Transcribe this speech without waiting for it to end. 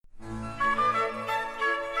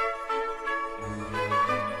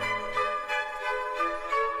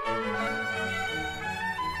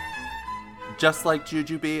Just like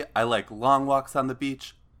Jujubee, I like long walks on the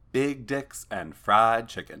beach, big dicks, and fried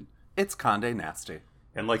chicken. It's Condé Nasty.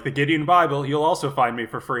 And like the Gideon Bible, you'll also find me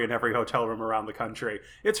for free in every hotel room around the country.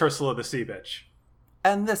 It's Ursula the Sea Bitch.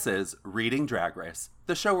 And this is Reading Drag Race,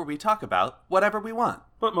 the show where we talk about whatever we want.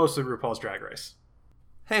 But mostly RuPaul's Drag Race.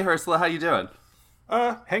 Hey Ursula, how you doing?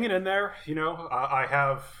 Hanging in there. You know, I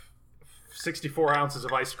have 64 ounces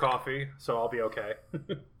of iced coffee, so I'll be okay.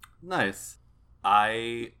 Nice.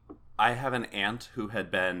 I have an aunt who had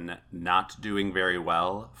been not doing very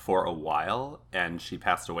well for a while, and she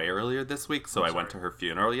passed away earlier this week, so I went to her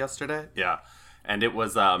funeral yesterday. Yeah. And it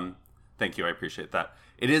was, thank you, I appreciate that.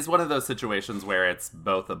 It is one of those situations where it's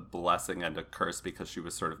both a blessing and a curse because she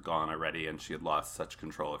was sort of gone already and she had lost such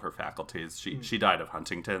control of her faculties. She died of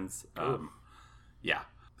Huntington's. Yeah.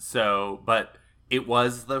 So, but it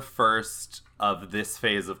was the first of this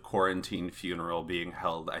phase of quarantine funeral being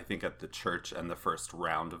held, I think, at the church, and the first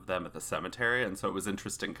round of them at the cemetery. And so it was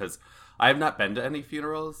interesting because I have not been to any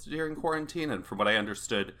funerals during quarantine. And from what I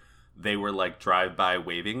understood, they were like drive-by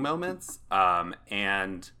waving moments.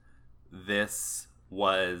 And there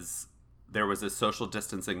was a social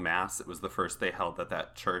distancing mass. It was the first they held at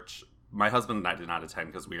that church. My husband and I did not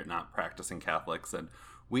attend because we are not practicing Catholics, and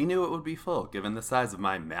we knew it would be full given the size of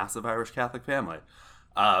my massive Irish Catholic family.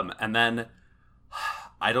 And then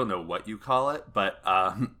I don't know what you call it, but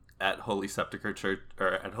at Holy Sepulchre Church,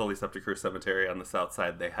 or at Holy Sepulchre Cemetery on the south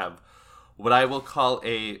side, they have what I will call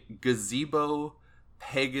a gazebo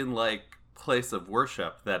pagan-like place of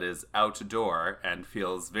worship that is outdoor and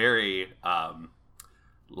feels very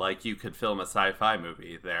like you could film a sci-fi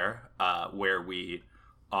movie there, where we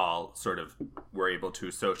all sort of were able to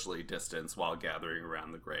socially distance while gathering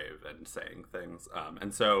around the grave and saying things.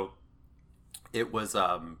 And so it was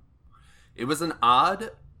an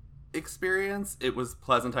odd experience. It was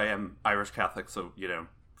pleasant. I am Irish Catholic, so, you know,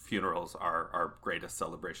 funerals are our greatest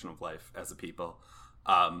celebration of life as a people.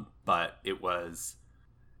 But it was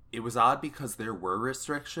odd because there were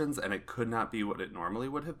restrictions and it could not be what it normally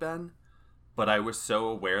would have been. But I was so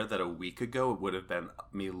aware that a week ago it would have been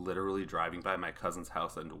me literally driving by my cousin's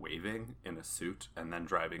house and waving in a suit and then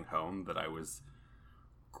driving home that I was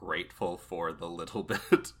grateful for the little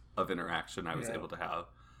bit of interaction I was able to have.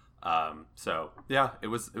 So yeah, it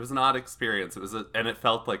was an odd experience. And it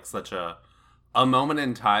felt like such a moment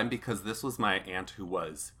in time because this was my aunt who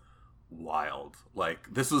was wild.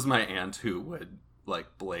 Like, this was my aunt who would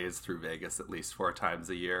like blaze through Vegas at least 4 times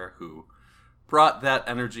a year, who brought that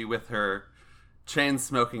energy with her, chain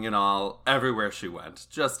smoking and all, everywhere she went.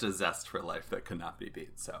 Just a zest for life that could not be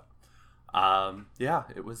beat. So, yeah,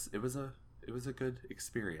 it was a good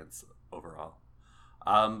experience overall.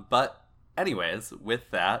 But anyways, with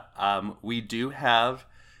that, we do have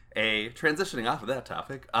transitioning off of that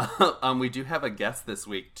topic, we do have a guest this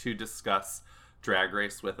week to discuss Drag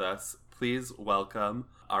Race with us. Please welcome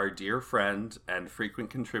our dear friend and frequent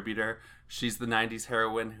contributor. She's the 90s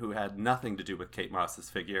heroine who had nothing to do with Kate Moss's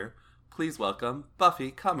figure. Please welcome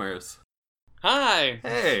Buffy Cummers. Hi.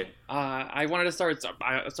 Hey. I wanted to start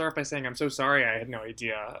off by saying I'm so sorry. I had no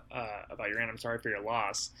idea about your aunt. I'm sorry for your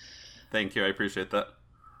loss. Thank you. I appreciate that.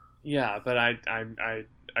 Yeah, but I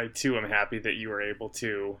too am happy that you were able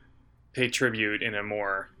to pay tribute in a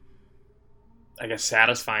more, I guess,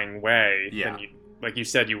 satisfying way than you, like you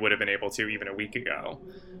said, you would have been able to even a week ago.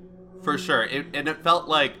 For sure. And it felt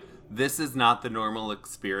like this is not the normal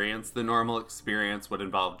experience. The normal experience would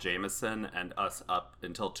involve Jameson and us up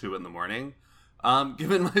until 2 a.m,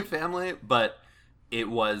 given my family. But it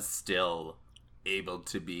was still able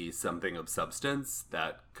to be something of substance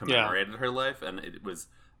that commemorated her life. And it was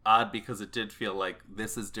odd because it did feel like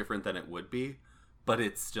this is different than it would be, but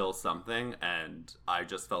it's still something. And I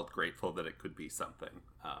just felt grateful that it could be something.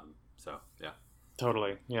 So, yeah.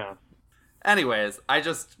 Totally, yeah. Anyways, I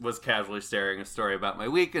just was casually sharing a story about my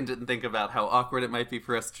week and didn't think about how awkward it might be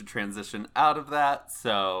for us to transition out of that.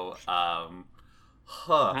 So,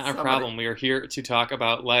 not a problem. We are here to talk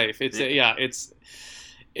about life. It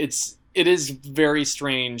is very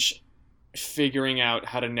strange figuring out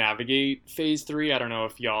how to navigate Phase 3. I don't know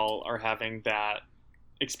if y'all are having that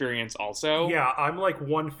experience also. Yeah, I'm like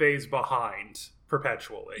one phase behind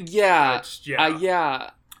perpetually. Yeah,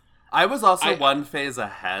 I was also one phase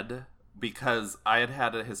ahead, because I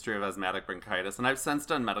had a history of asthmatic bronchitis, and I've since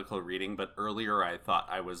done medical reading, but earlier I thought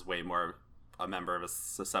I was way more a member of a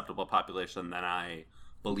susceptible population than I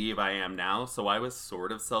believe I am now. So I was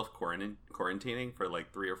sort of self-quarantining for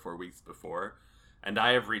like 3 or 4 weeks before, and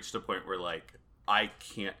I have reached a point where like I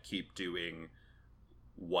can't keep doing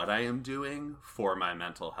what I am doing for my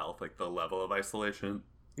mental health, like the level of isolation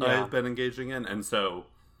I've been engaging in. And so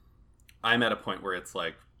I'm at a point where it's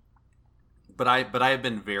like, But I have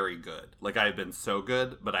been very good. Like, I have been so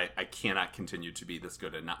good, but I cannot continue to be this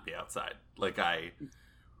good and not be outside. Like,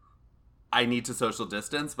 I need to social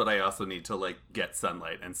distance, but I also need to, like, get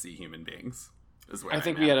sunlight and see human beings. I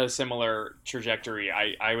think we had a similar trajectory.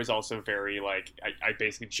 I was also very, like, I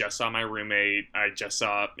basically just saw my roommate. I just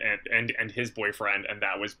saw and his boyfriend, and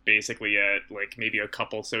that was basically it. Like, maybe a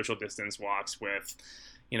couple social distance walks with,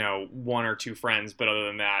 you know, one or two friends, but other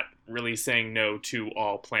than that, really saying no to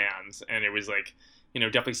all plans. And it was like, you know,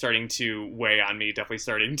 definitely starting to weigh on me, definitely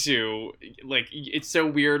starting to, like, it's so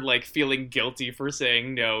weird, like, feeling guilty for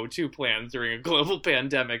saying no to plans during a global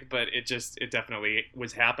pandemic, but it definitely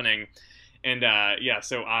was happening. And,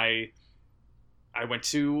 so I went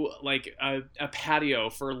to, like, a patio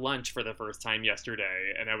for lunch for the first time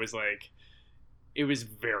yesterday, and I was like, it was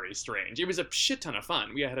very strange. It was a shit ton of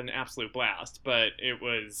fun. We had an absolute blast, but it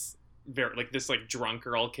was very, like, this, like, drunk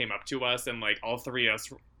girl came up to us, and, like, all three of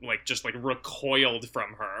us, like, just, like, recoiled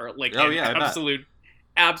from her, like,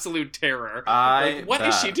 absolute terror. Like, what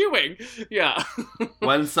is she doing? Yeah.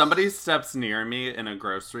 When somebody steps near me in a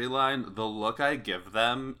grocery line, the look I give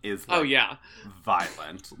them is, like,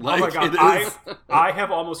 violent. Like, oh my god, I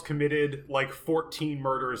have almost committed like 14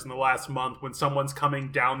 murders in the last month when someone's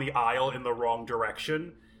coming down the aisle in the wrong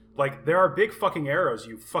direction. Like, there are big fucking arrows,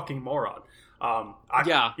 you fucking moron.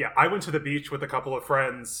 I went to the beach with a couple of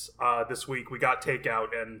friends this week. We got takeout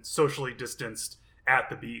and socially distanced at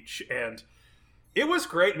the beach, and it was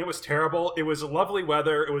great and it was terrible. It was lovely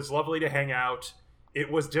weather. It was lovely to hang out.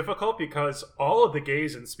 It was difficult because all of the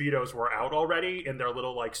gays in Speedos were out already in their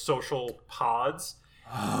little, like, social pods.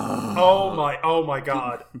 Oh my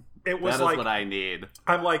god. It was that is what I need.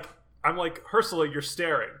 I'm like, Ursula, you're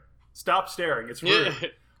staring. Stop staring. It's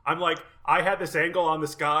rude. I'm like, I had this angle on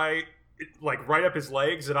this guy, like, right up his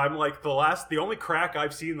legs, and I'm like, the only crack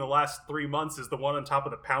I've seen in the last 3 months is the one on top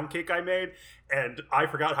of the pound cake I made, and I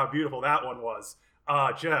forgot how beautiful that one was.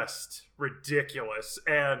 Just ridiculous.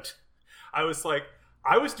 And I was like,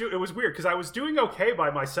 it was weird because I was doing okay by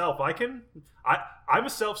myself. I'm a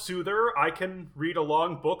self-soother. I can read a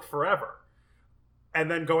long book forever. And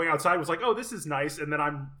then going outside was like, oh, this is nice. And then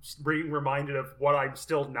I'm being reminded of what I'm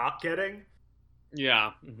still not getting.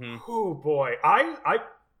 Yeah. Mm-hmm. Oh boy.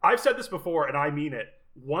 I've said this before, and I mean it.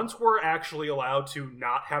 Once we're actually allowed to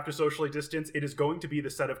not have to socially distance, it is going to be the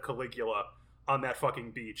set of Caligula on that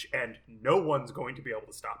fucking beach, and no one's going to be able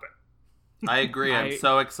to stop it. I agree. I'm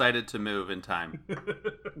so excited to move in time.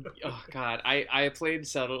 Oh god, I played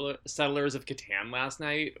Settlers of Catan last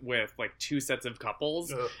night with, like, 2 sets of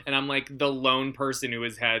couples. Ugh. And I'm, like, the lone person who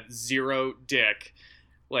has had zero dick,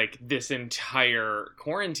 like, this entire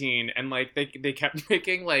quarantine, and, like, they kept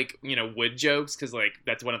making, like, you know, wood jokes because, like,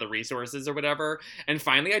 that's one of the resources or whatever, and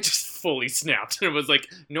finally I just fully snapped and it was like,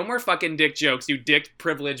 no more fucking dick jokes, you dick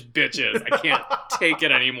privileged bitches. I can't take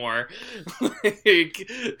it anymore. Like,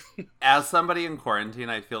 as somebody in quarantine,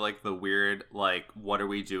 I feel like the weird, like, what are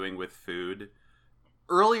we doing with food?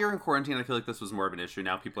 Earlier in quarantine, I feel like this was more of an issue.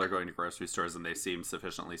 Now people are going to grocery stores and they seem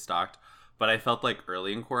sufficiently stocked. But I felt like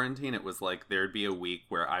early in quarantine, it was like there'd be a week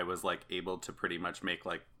where I was, like, able to pretty much make,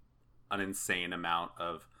 like, an insane amount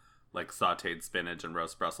of, like, sauteed spinach and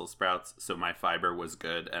roast Brussels sprouts. So my fiber was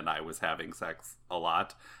good and I was having sex a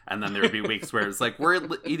lot. And then there'd be weeks where it's like, we're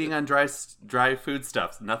eating on dry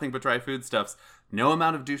foodstuffs, nothing but dry foodstuffs. No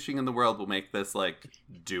amount of douching in the world will make this, like,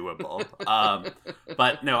 doable.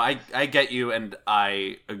 But no, I get you and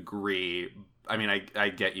I agree. I mean, I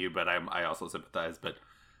get you, but I also sympathize. But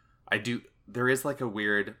I do. There is, like, a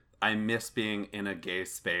weird, I miss being in a gay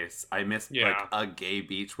space. I miss, like, a gay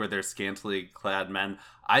beach where there's scantily clad men.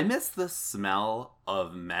 I miss the smell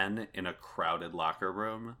of men in a crowded locker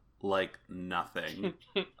room like nothing.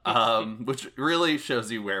 Which really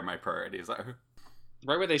shows you where my priorities are.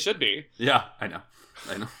 Right where they should be. Yeah, I know.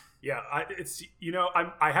 Yeah, it's, you know,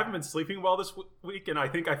 I haven't been sleeping well this week, and I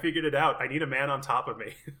think I figured it out. I need a man on top of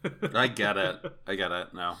me. I get it.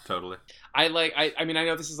 No, totally. I mean, I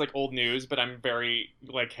know this is, like, old news, but I'm very,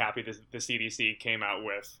 like, happy that the CDC came out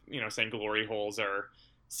with, you know, saying glory holes are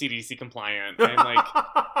CDC compliant. I'm like,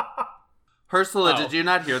 Ursula, did you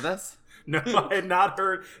not hear this? No, I had not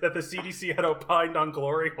heard that the CDC had opined on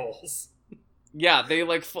glory holes. Yeah, they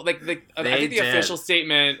I think the official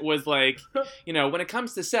statement was like, you know, when it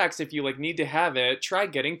comes to sex, if you, like, need to have it, try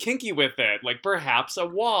getting kinky with it. Like, perhaps a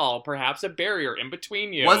wall, perhaps a barrier in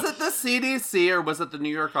between you. Was it the CDC or was it the New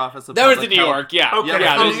York Office of Public Health? That was the New York, yeah. Okay.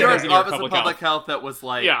 Yeah, the New York Office of Public Health that was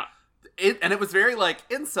like, yeah. And it was very, like,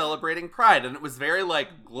 in celebrating Pride, and it was very,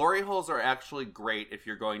 like, glory holes are actually great if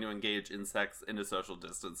you're going to engage in sex in a social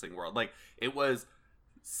distancing world. Like, it was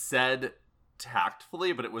said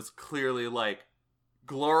tactfully, but it was clearly, like,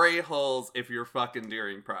 glory holes if you're fucking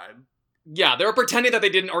during Pride. Yeah, they were pretending that they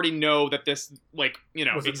didn't already know that this, like, you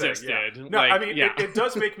know, existed. Yeah. No, like, I mean, it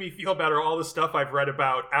does make me feel better. All the stuff I've read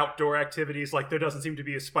about outdoor activities, like there doesn't seem to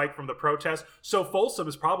be a spike from the protests, so Folsom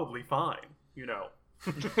is probably fine, you know.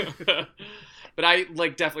 But I,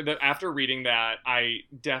 like, definitely, after reading that, I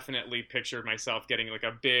definitely pictured myself getting, like,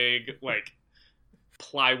 a big, like,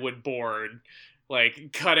 plywood board, like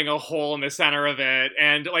cutting a hole in the center of it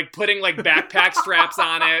and like putting like backpack straps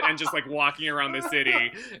on it and just like walking around the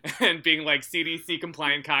city and being like CDC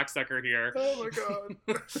compliant cocksucker here. Oh my god.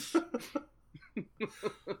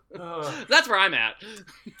 That's where I'm at.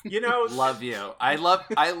 You know, love you. I love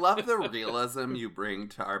the realism you bring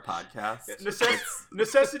to our podcast.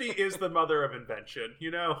 Necessity is the mother of invention,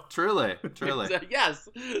 you know? Truly. Yes.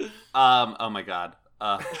 Oh my god.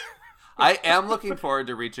 I am looking forward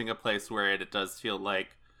to reaching a place where it does feel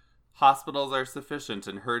like hospitals are sufficient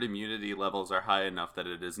and herd immunity levels are high enough that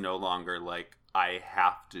it is no longer like, I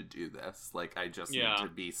have to do this. Like, I just need to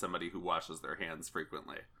be somebody who washes their hands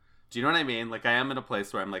frequently. Do you know what I mean? Like, I am in a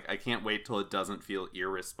place where I'm like, I can't wait till it doesn't feel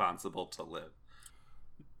irresponsible to live.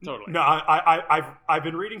 Totally. No, I've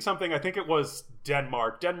been reading something. I think it was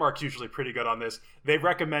Denmark. Denmark's usually pretty good on this. They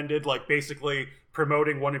recommended like basically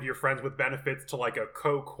promoting one of your friends with benefits to like a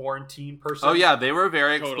co-quarantine person. Oh yeah, they were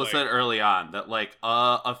very explicit early on that like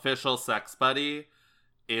official sex buddy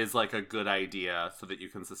is like a good idea so that you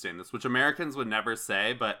can sustain this, which Americans would never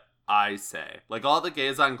say, but I say. Like all the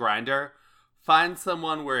gays on Grindr, find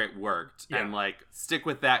someone where it worked and like stick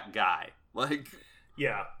with that guy. Like.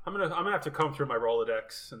 Yeah, I'm gonna have to comb through my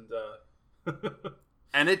Rolodex and.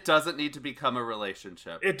 And it doesn't need to become a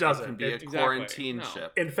relationship. It doesn't. It can be a quarantine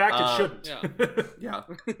ship. In fact, it shouldn't. Yeah.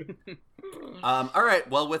 All right.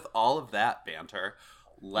 Well, with all of that banter,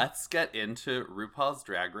 let's get into RuPaul's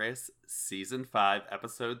Drag Race Season 5,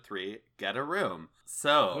 Episode 3, Get a Room.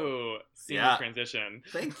 So, seamless transition.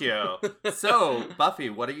 Thank you. So, Buffy,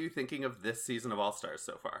 what are you thinking of this season of All Stars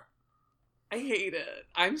so far? I hate it.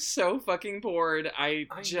 I'm so fucking bored. I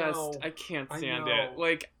can't stand it.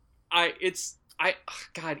 Like,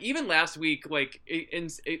 God, even last week, like,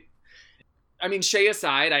 I mean, Shea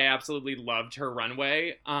aside, I absolutely loved her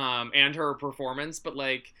runway, and her performance, but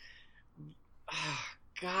like,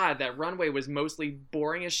 God, that runway was mostly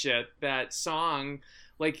boring as shit. That song,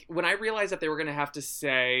 like, when I realized that they were gonna have to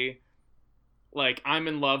say, like, I'm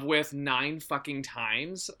in love with 9 fucking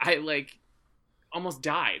times, I, like, almost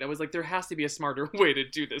died. I was like, there has to be a smarter way to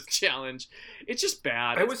do this challenge. It's just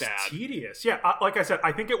bad. It was tedious. Yeah, like I said,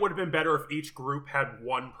 I think it would have been better if each group had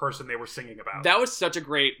one person they were singing about. That was such a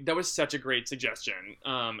great suggestion.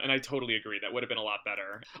 And I totally agree. That would have been a lot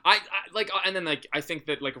better. I think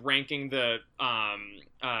that like ranking the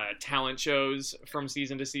talent shows from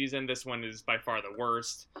season to season, this one is by far the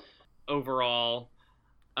worst overall.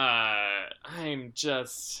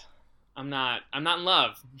 I'm not in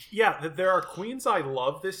love. Yeah, there are queens I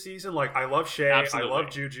love this season. Like, I love Shea. Absolutely. I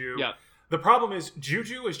love Juju. Yeah. The problem is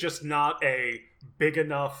Juju is just not a big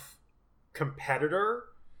enough competitor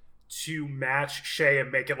to match Shea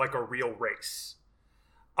and make it like a real race.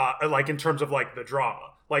 Like in terms of like the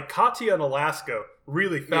drama. Like Katya and Alaska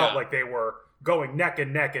really felt like they were going neck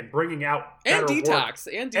and neck and bringing out better Detox.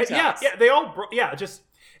 And yeah, they all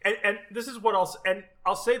and this is what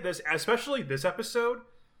I'll say this, especially this episode.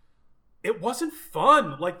 It wasn't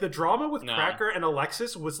fun. Like, the drama with Cracker and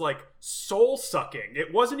Alexis was like soul sucking.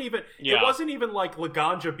 It wasn't even like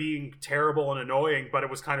Laganja being terrible and annoying, but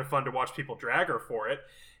it was kind of fun to watch people drag her for it.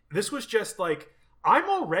 This was just like, I'm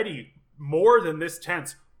already more than this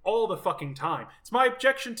tense all the fucking time. It's my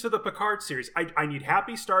objection to the Picard series. I need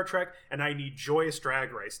happy Star Trek and I need joyous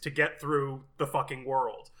Drag Race to get through the fucking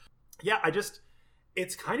world. Yeah,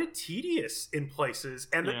 it's kind of tedious in places.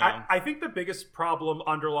 And I think the biggest problem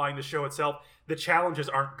underlying the show itself, the challenges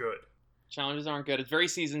aren't good. Challenges aren't good. It's very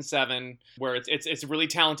season 7, where it's really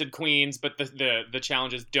talented queens, but the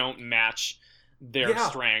challenges don't match their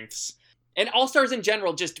strengths. And All Stars in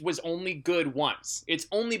general just was only good once. It's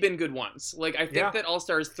only been good once. Like, I think that All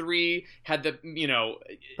Stars 3 had the,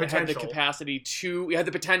 had the capacity to, had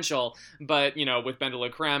the potential, but, with Ben de la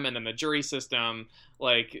Creme and then the jury system,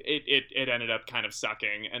 like, it ended up kind of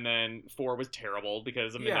sucking. And then 4 was terrible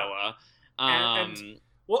because of Manila.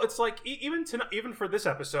 Well, it's like, even for this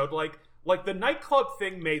episode, like the nightclub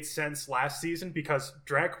thing made sense last season because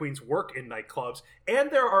drag queens work in nightclubs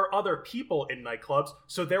and there are other people in nightclubs.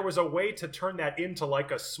 So there was a way to turn that into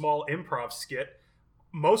like a small improv skit,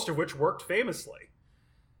 most of which worked famously.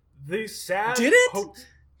 The sad... Did it?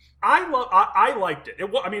 I liked it.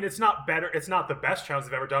 It's not better. It's not the best challenge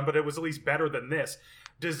they've ever done, but it was at least better than this.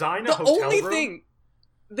 Design a hotel room.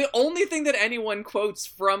 the only thing that anyone quotes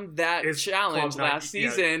from that challenge last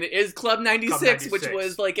season is Club 96, which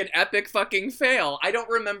was like an epic fucking fail. I don't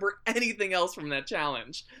remember anything else from that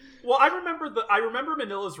challenge. Well, I remember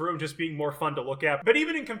Manila's room just being more fun to look at. But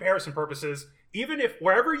even in comparison purposes, even if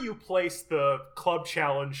wherever you place the club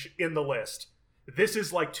challenge in the list, this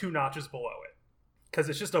is like 2 notches below it. Because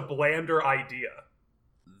it's just a blander idea.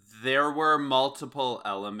 There were multiple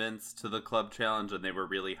elements to the club challenge, and they were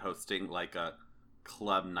really hosting like a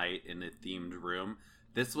club night in a themed room.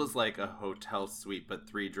 This was like a hotel suite, but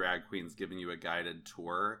 3 drag queens giving you a guided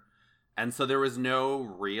tour. And so there was no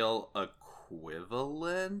real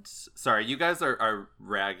equivalent. Sorry, you guys are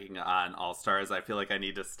ragging on All-Stars. I feel like I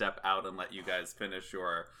need to step out and let you guys finish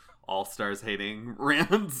your All-Stars hating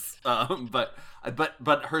rants. But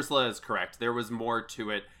Ursula is correct. There was more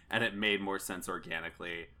to it, and it made more sense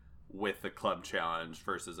organically with the club challenge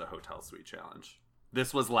versus a hotel suite challenge.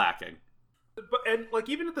 This was lacking. And like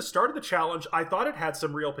even at the start of the challenge, I thought it had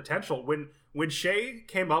some real potential. When Shea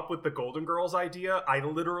came up with the Golden Girls idea, I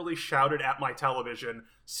literally shouted at my television,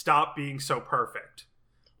 "Stop being so perfect!"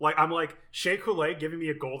 Like I'm like, Shea Coulee giving me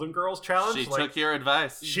a Golden Girls challenge. She took your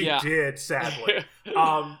advice. She did, sadly.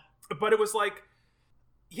 But it was like,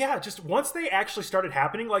 yeah, just once they actually started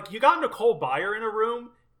happening, like you got Nicole Byer in a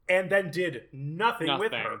room and then did nothing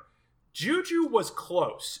with her. Juju was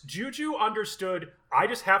close. Juju understood, I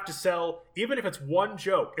just have to sell, even if it's one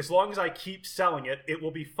joke, as long as I keep selling it, it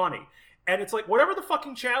will be funny. And it's like, whatever the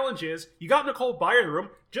fucking challenge is, you got Nicole Byer in the room,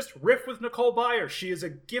 just riff with Nicole Byer. She is a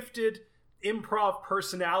gifted improv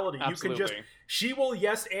personality. Absolutely. She will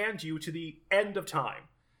yes and you to the end of time.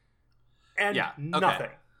 And nothing.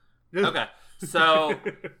 Okay, so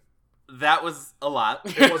that was a lot.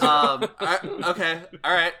 It was okay,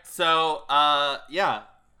 all right. So, yeah.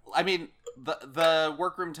 I mean, the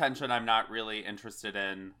workroom tension I'm not really interested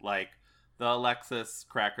in. Like, the Alexis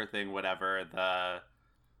cracker thing, whatever. The,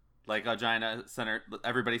 like, Algina Center,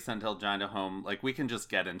 everybody sent Algina home. Like, we can just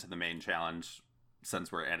get into the main challenge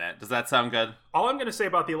since we're in it. Does that sound good? All I'm going to say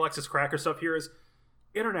about the Alexis cracker stuff here is,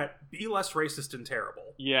 internet, be less racist and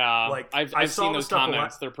terrible. Yeah, like I've seen those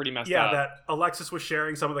comments. They're pretty messed up. Yeah, that Alexis was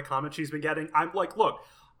sharing some of the comments she's been getting. I'm like, look,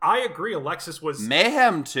 I agree Alexis was...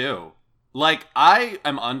 Mayhem, too. Like, I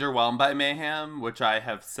am underwhelmed by Mayhem, which I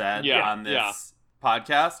have said on this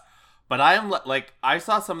podcast. But I am, like, I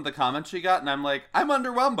saw some of the comments she got, and I'm like, I'm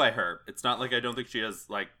underwhelmed by her. It's not like I don't think she has,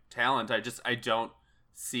 like, talent. I don't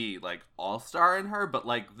see, like, all-star in her. But,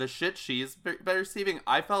 like, the shit she's been receiving,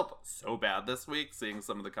 I felt so bad this week seeing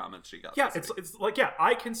some of the comments she got. Yeah, it's like, yeah,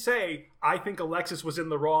 I can say I think Alexis was in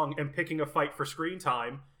the wrong and picking a fight for screen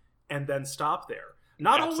time and then stop there.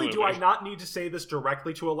 Not only do I not need to say this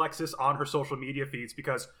directly to Alexis on her social media feeds,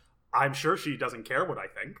 because I'm sure she doesn't care what I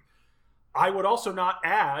think, I would also not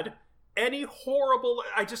add any horrible...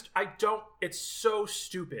 I don't... It's so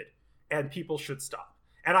stupid, and people should stop.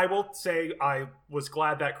 And I will say I was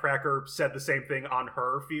glad that Cracker said the same thing on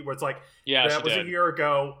her feed, where it's like, that was a year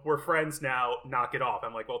ago, we're friends now, knock it off.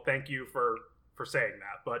 I'm like, well, thank you for saying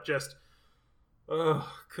that, but just...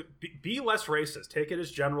 be less racist. Take it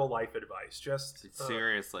as general life advice. Just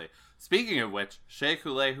seriously. Speaking of which, Shea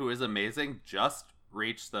Coulee, who is amazing, just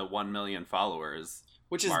reached the 1 million followers.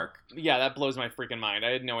 Which is mark. Yeah, that blows my freaking mind. I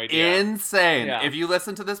had no idea. Insane. Yeah. If you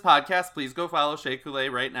listen to this podcast, please go follow Shea Coulee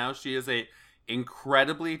right now. She is a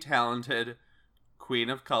incredibly talented queen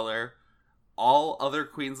of color. All other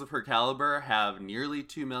queens of her caliber have nearly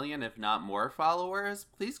 2 million, if not more, followers.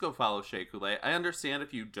 Please go follow Shea Coulee. I understand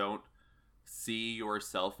if you don't see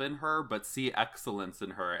yourself in her, but see excellence in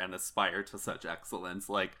her and aspire to such excellence.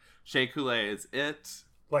 Like, Shea Coulee is it.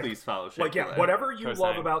 Like, please follow Shea Coulee. Yeah, whatever you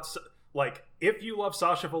love about, like, if you love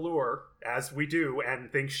Sasha Velour, as we do,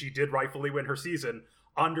 and think she did rightfully win her season,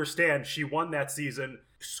 understand she won that season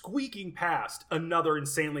squeaking past another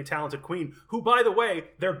insanely talented queen, who, by the way,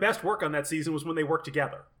 their best work on that season was when they worked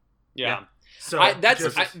together. Yeah. So that's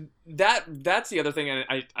the other thing,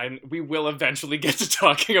 and we will eventually get to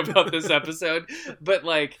talking about this episode, but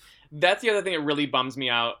like that's the other thing that really bums me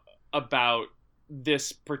out about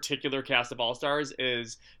this particular cast of All-Stars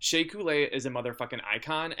is Shea Coulee is a motherfucking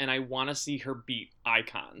icon, and I want to see her beat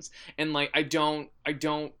icons, and like I don't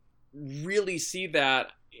really see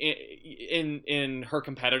that in her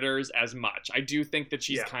competitors as much. I do think that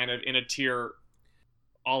she's kind of in a tier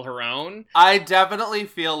all her own. I definitely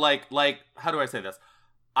feel like how do I say this?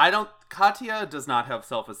 Katya does not have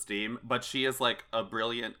self-esteem, but she is like a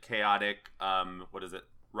brilliant, chaotic,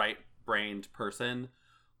 right-brained person,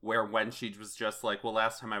 where when she was just like, well,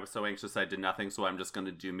 last time I was so anxious I did nothing, so I'm just going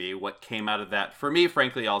to do me. What came out of that, for me,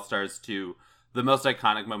 frankly, All-Stars 2, the most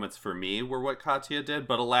iconic moments for me were what Katya did,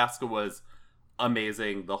 but Alaska was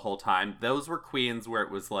amazing the whole time. Those were queens where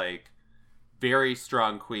it was like very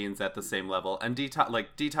strong queens at the same level, and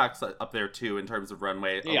Detox up there too in terms of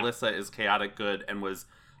runway. Yeah. Alyssa is chaotic good and was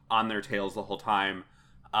on their tails the whole time.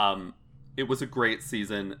 It was a great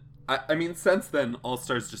season. I mean, since then, All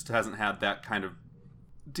Stars just hasn't had that kind of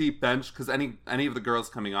deep bench, because any of the girls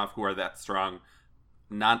coming off who are that strong,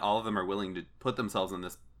 not all of them are willing to put themselves in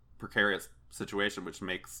this precarious situation, which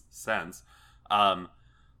makes sense.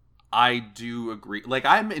 I do agree. Like,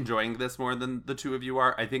 I'm enjoying this more than the two of you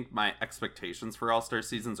are. I think my expectations for All-Star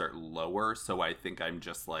seasons are lower, so I think I'm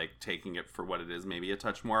just, like, taking it for what it is, maybe a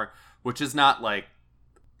touch more, which is not, like,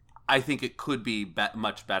 I think it could be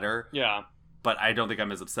much better. Yeah. But I don't think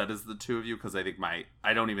I'm as upset as the two of you, because I think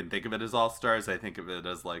I don't even think of it as All-Stars. I think of it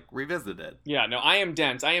as, like, Revisited. Yeah, no, I am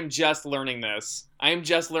dense. I am just learning this. I am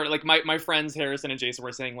just learning. Like, my friends Harrison and Jason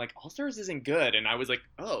were saying, like, All-Stars isn't good. And I was like,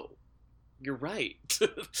 oh, you're right.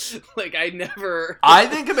 Like, I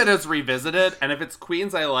think of it as Revisited, and if it's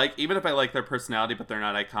queens I like, even if I like their personality but they're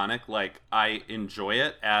not iconic, like, I enjoy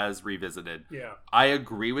it as Revisited. Yeah. I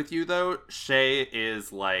agree with you, though. Shea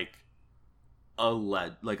is, like a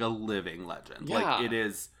living legend. Yeah. Like,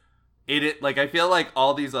 it like, I feel like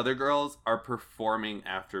all these other girls are performing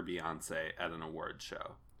after Beyonce at an award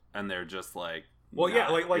show, and they're just like, well, yeah,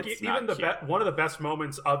 like even one of the best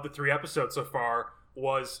moments of the 3 episodes so far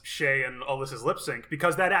was Shea and Alyssa's lip sync,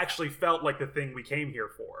 because that actually felt like the thing we came here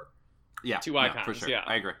for. Yeah, two icons. For sure. Yeah,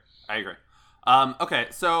 I agree. Okay,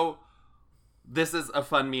 so this is a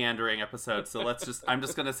fun meandering episode. So I'm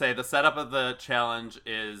just gonna say the setup of the challenge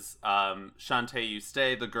is Shantae, you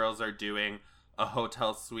stay. The girls are doing a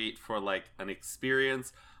hotel suite for like an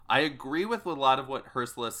experience. I agree with a lot of what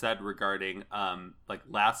Ursula said regarding like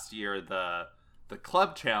last year the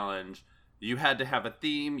club challenge. You had to have a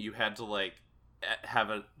theme. You had to like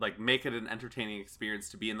make it an entertaining experience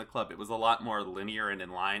to be in the club. It was a lot more linear and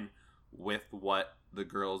in line with what the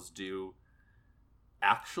girls do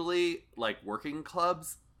actually, like working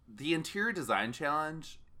clubs. The interior design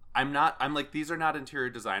challenge, I'm like, these are not interior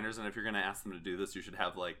designers, and if you're gonna ask them to do this, you should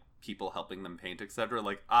have like people helping them paint, etc.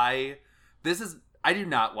 Like, I do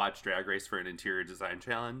not watch Drag Race for an interior design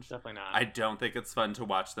challenge. Definitely not. I don't think it's fun to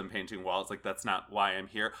watch them painting walls. Like, that's not why I'm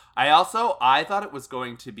here. I thought it was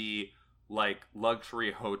going to be like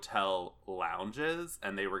luxury hotel lounges,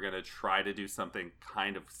 and they were going to try to do something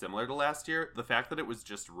kind of similar to last year. The fact that it was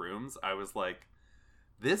just rooms, I was like,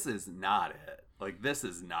 this is not it. Like, this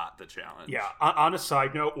is not the challenge. Yeah, on a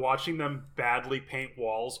side note, watching them badly paint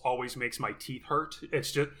walls always makes my teeth hurt.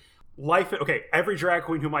 It's just life. Okay, every drag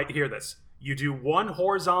queen who might hear this, you do one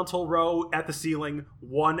horizontal row at the ceiling,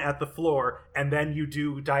 one at the floor, and then you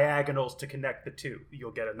do diagonals to connect the two.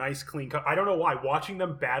 You'll get a nice clean cut. I don't know why. Watching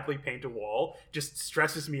them badly paint a wall just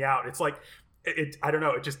stresses me out. It's like, I don't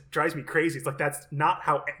know. It just drives me crazy. It's like, that's not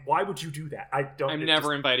how. Why would you do that? I'm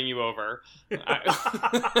never inviting you over.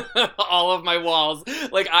 All of my walls,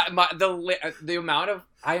 like the amount of.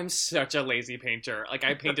 I am such a lazy painter. Like,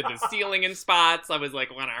 I painted the ceiling in spots. I was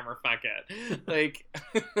like, whatever, fuck it. Like,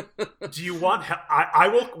 do you want? I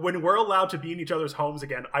will. When we're allowed to be in each other's homes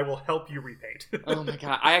again, I will help you repaint. Oh my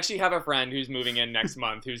god! I actually have a friend who's moving in next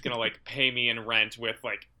month who's gonna like pay me in rent with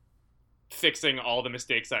like fixing all the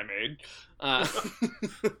mistakes I made.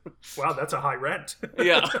 Wow, that's a high rent.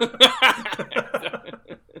 Yeah.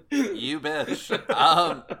 You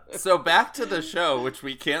bitch. So back to the show, which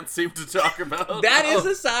we can't seem to talk about. That is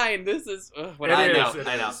a sign. This is what I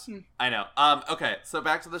know. Okay, so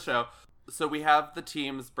back to the show. So we have the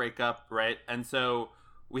teams break up, right? And so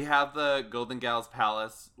we have the Golden Gals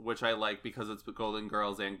Palace, which I like because it's Golden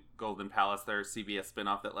Girls and Golden Palace, their CBS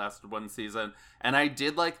spinoff that lasted one season. And I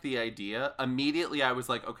did like the idea. Immediately I was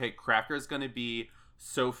like, okay, Cracker's going to be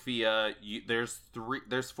Sophia.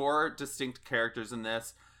 There's 4 distinct characters in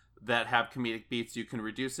this that have comedic beats. You can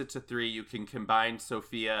reduce it to 3. You can combine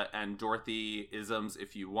Sophia and Dorothy isms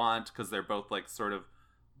if you want, because they're both like sort of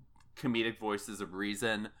comedic voices of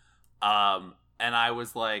reason. And I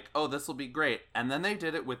was like, oh, this will be great. And then they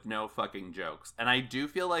did it with no fucking jokes. And I do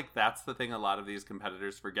feel like that's the thing a lot of these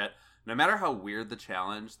competitors forget. No matter how weird the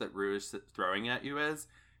challenge that Rue is throwing at you is,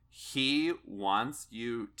 he wants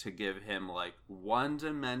you to give him like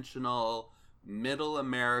one-dimensional, middle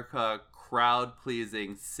America,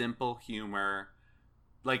 crowd-pleasing, simple humor.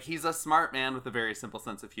 Like, he's a smart man with a very simple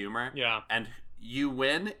sense of humor. Yeah. And you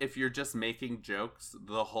win if you're just making jokes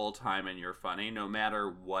the whole time and you're funny, no matter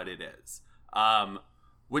what it is.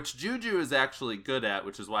 Which Juju is actually good at,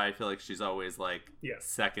 which is why I feel like she's always like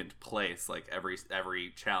second place, like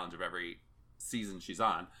every challenge of every season she's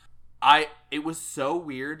on. It was so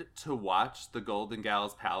weird to watch the Golden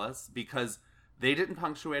Gals Palace because They didn't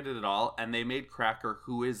punctuate it at all, and they made Cracker,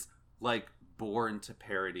 who is, like, born to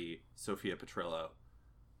parody Sophia Petrillo.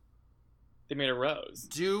 They made a Rose.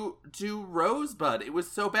 Do Rosebud. It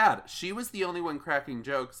was so bad. She was the only one cracking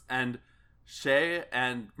jokes, and Shay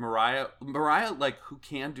and Mariah, like, who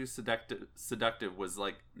can do seductive, was,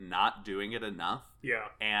 like, not doing it enough. Yeah.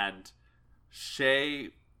 And Shay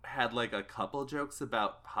had, like, a couple jokes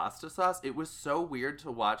about pasta sauce. It was so weird to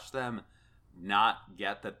watch them not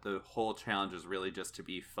get that the whole challenge is really just to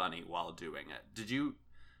be funny while doing it.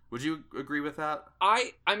 Would you agree with that?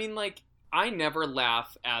 I mean, like, I never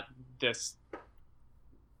laugh at this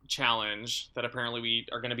challenge that apparently we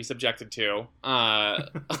are going to be subjected to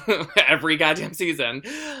every goddamn season.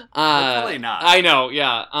 Hopefully not. I know,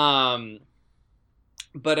 yeah.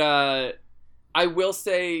 But I will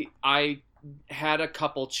say I had a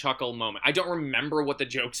couple chuckle moments. I don't remember what the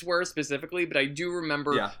jokes were specifically, but I do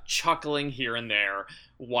remember chuckling here and there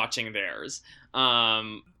watching theirs.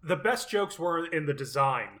 The best jokes were in the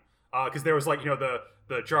design, because there was, like, the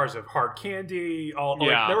jars of hard candy.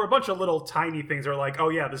 Like, there were a bunch of little tiny things that were like, oh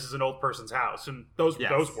yeah, this is an old person's house, and those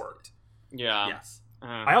worked. Yeah. Yes.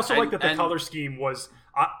 I also like that the color scheme was,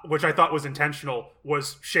 which I thought was intentional,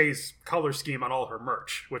 was Shay's color scheme on all her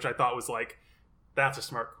merch, which I thought was like, that's a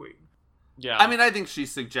smart queen. Yeah. I mean, I think she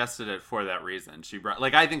suggested it for that reason. She brought,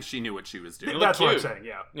 like, I think she knew what she was doing. That's what I'm saying.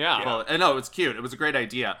 Yeah. Yeah. Well, no, it was cute. It was a great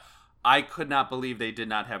idea. I could not believe they did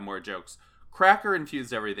not have more jokes. Cracker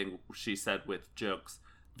infused everything she said with jokes.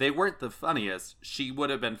 They weren't the funniest. She would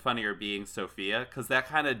have been funnier being Sophia, because that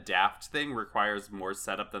kind of daft thing requires more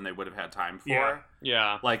setup than they would have had time for.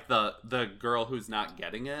 Yeah. Like the girl who's not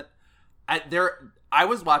getting it. I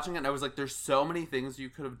was watching it and I was like, there's so many things you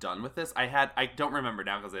could have done with this. I don't remember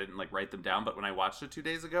now because I didn't, like, write them down, but when I watched it 2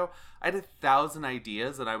 days ago, I had 1,000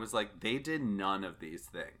 ideas and I was like, they did none of these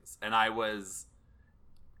things. And I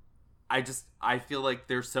feel like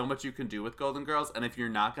there's so much you can do with Golden Girls, and if you're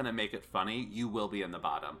not going to make it funny, you will be in the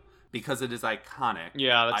bottom. Because it is iconic.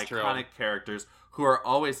 Yeah, that's true. Iconic characters who are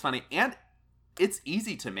always funny, and it's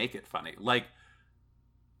easy to make it funny. Like,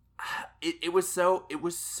 it was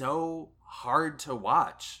so hard to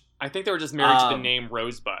watch. I think they were just married to the name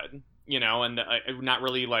Rosebud, and not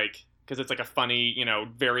really, like, because it's like a funny,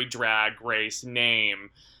 very drag race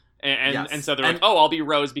name. And so they're like, oh, I'll be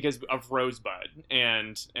Rose because of Rosebud.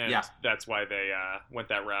 And that's why they went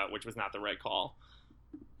that route, which was not the right call.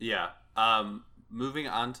 Yeah. Moving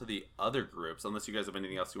on to the other groups, unless you guys have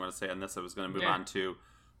anything else you want to say on this, I was going to move on to...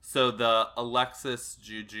 So the Alexis,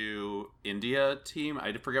 Juju, India team,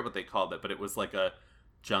 I forget what they called it, but it was like a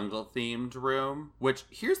jungle-themed room. Which,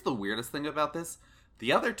 here's the weirdest thing about this.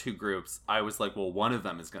 The other two groups, I was like, well, one of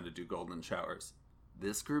them is going to do golden showers.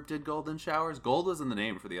 This group did golden showers. Gold was in the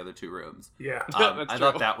name for the other two rooms. Yeah, I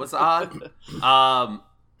thought that was odd.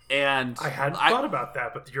 And I hadn't thought about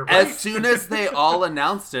that, but you're right. As soon as they all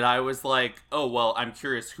announced it, I was like, oh, well, I'm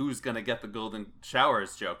curious who's going to get the golden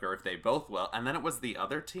showers joke, or if they both will. And then it was the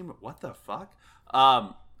other team. What the fuck?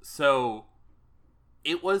 So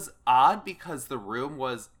it was odd because the room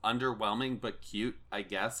was underwhelming but cute, I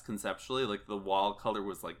guess, conceptually. Like, the wall color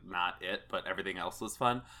was, like, not it, but everything else was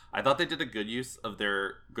fun. I thought they did a good use of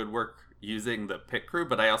their good work using the pit crew,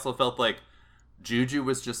 but I also felt like Juju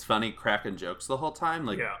was just funny cracking jokes the whole time,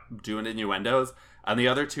 like, doing innuendos. And the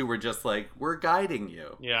other two were just like, we're guiding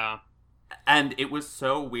you. Yeah. And it was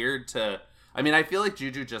so weird to... I mean, I feel like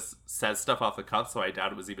Juju just says stuff off the cuff, so I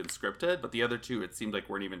doubt it was even scripted. But the other two, it seemed like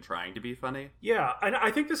weren't even trying to be funny. Yeah, and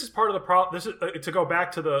I think this is part of the problem. This is to go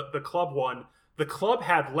back to the club one. The club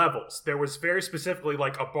had levels. There was very specifically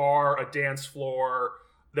like a bar, a dance floor.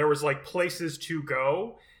 There was like places to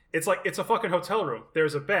go. It's like it's a fucking hotel room.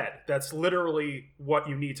 There's a bed. That's literally what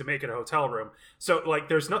you need to make it a hotel room. So like,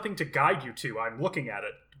 there's nothing to guide you to. I'm looking at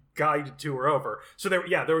it, guided to or over. So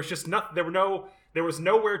there was just nothing. There was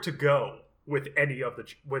nowhere to go with any of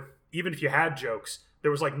even if you had jokes, there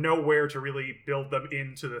was like nowhere to really build them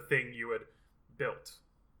into the thing you had built.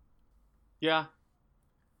 Yeah.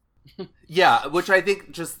 Yeah, which I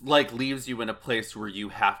think just like leaves you in a place where you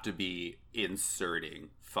have to be inserting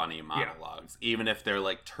funny monologues, even if they're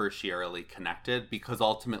like tertiarily connected, because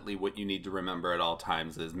ultimately what you need to remember at all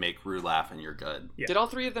times is make Rue laugh and you're good. Yeah. Did all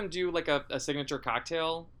three of them do like a signature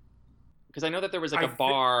cocktail? Because I know that there was like a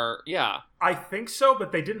bar. I think so,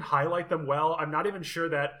 but they didn't highlight them well. I'm not even sure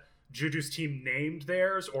that Juju's team named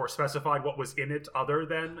theirs or specified what was in it other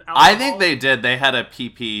than alcohol. I think they did. They had a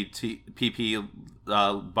PP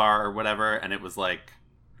bar or whatever, and it was like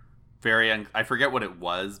I forget what it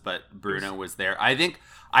was, but Bruno was there.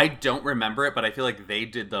 I don't remember it, but I feel like they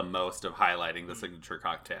did the most of highlighting the signature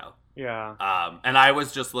cocktail. Yeah. And I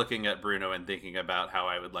was just looking at Bruno and thinking about how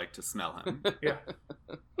I would like to smell him. Yeah.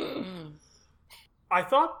 I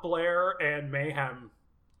thought Blair and Mayhem,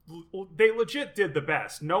 they legit did the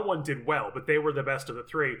best. No one did well, but they were the best of the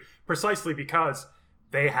three, precisely because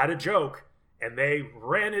they had a joke and they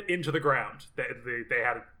ran it into the ground.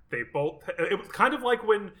 They both. It was kind of like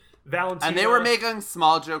when Valentina, and they were making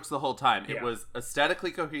small jokes the whole time. It Yeah. was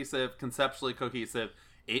aesthetically cohesive, conceptually cohesive.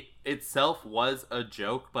 It itself was a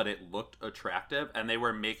joke, but it looked attractive, and they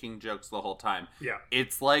were making jokes the whole time. Yeah.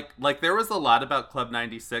 It's like there was a lot about Club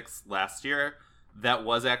 96 last year that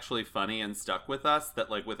was actually funny and stuck with us,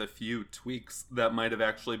 that like with a few tweaks that might have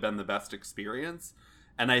actually been the best experience.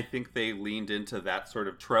 And I think they leaned into that sort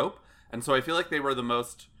of trope. And so I feel like they were the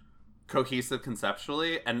most cohesive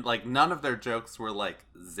conceptually, and like none of their jokes were like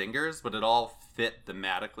zingers, but it all fit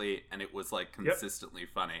thematically, and it was like consistently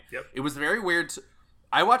funny. Yep. It was very weird.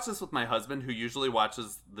 I watched this with my husband, who usually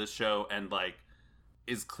watches the show and like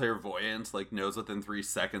is clairvoyant, like knows within 3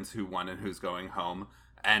 seconds who won and who's going home.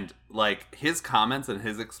 And like his comments and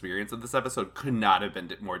his experience of this episode could not have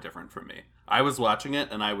been more different from me. I was watching it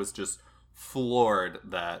and I was just floored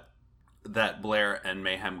that Blair and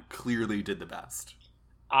Mayhem clearly did the best.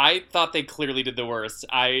 I thought they clearly did the worst.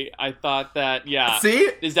 I thought that, yeah. See?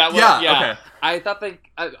 Is that what? Yeah. Okay. I thought they,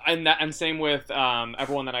 and same with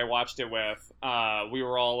everyone that I watched it with. We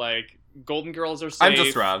were all like, Golden Girls are safe. I'm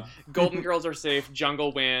just Rob. Golden Girls are safe.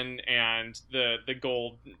 Jungle win, and the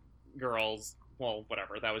Gold Girls. Well,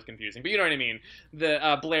 whatever. That was confusing, but you know what I mean.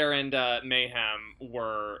 The Blair and Mayhem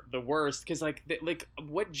were the worst because, like,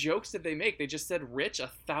 what jokes did they make? They just said "rich"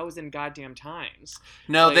 1,000 goddamn times.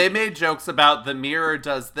 No, like, they made jokes about the mirror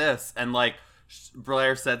does this, and like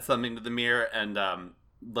Blair said something to the mirror, and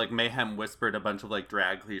like Mayhem whispered a bunch of like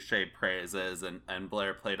drag cliche praises, and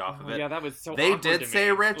Blair played off of it. Yeah, that was so. They awkward did to say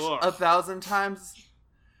me. "rich" Ugh. 1,000 times.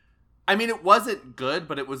 I mean, it wasn't good,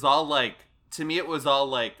 but it was all like, to me, it was all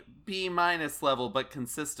like B- level, but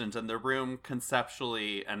consistent, and the room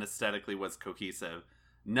conceptually and aesthetically was cohesive.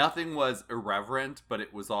 Nothing was irreverent, but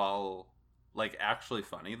it was all like actually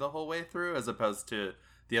funny the whole way through, as opposed to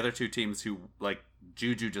the other two teams who like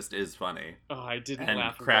Juju just is funny. Oh, I didn't and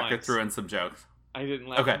laugh. Cracker once. threw in some jokes. I didn't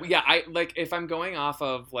laugh. Okay. Yeah, I like if I'm going off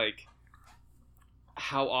of like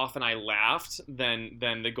how often I laughed, then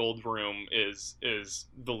the Gold Room is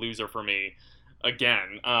the loser for me.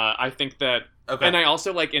 Again, I think that, Okay. and I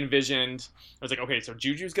also like envisioned. I was like, okay, so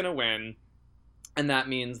Juju's gonna win, and that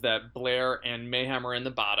means that Blair and Mayhem are in the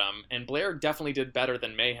bottom, and Blair definitely did better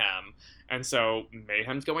than Mayhem, and so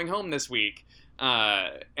Mayhem's going home this week,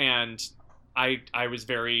 and I was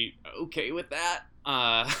very okay with that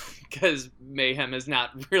because Mayhem has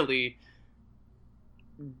not really,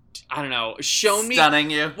 I don't know, shown me stunning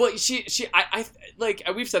you. Well, I like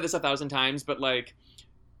we've said this 1,000 times, but like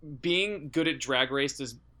being good at Drag Race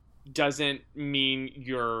doesn't mean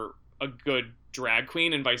you're a good drag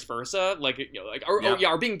queen, and vice versa. Like, you know,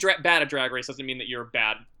 or being bad at Drag Race doesn't mean that you're a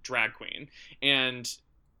bad drag queen. And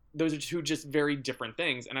those are two just very different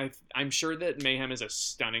things. And I'm sure that Mayhem is a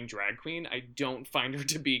stunning drag queen. I don't find her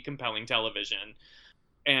to be compelling television.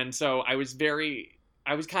 And so I was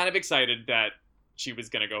kind of excited that she was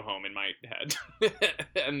going to go home in my head.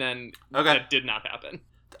 And then that did not happen.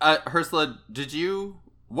 Ursula,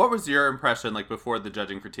 what was your impression like before the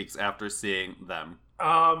judging critiques after seeing them?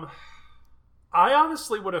 I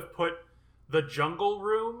honestly would have put the Jungle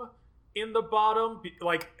Room in the bottom.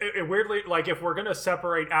 Like, it weirdly, like if we're gonna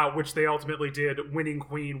separate out, which they ultimately did, winning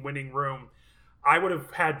queen, winning room, I would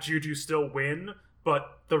have had Juju still win,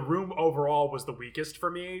 but the room overall was the weakest for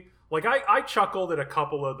me. Like, I chuckled at a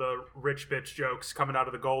couple of the rich bitch jokes coming out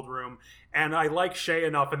of the Gold Room, and I like Shay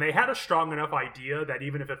enough, and they had a strong enough idea that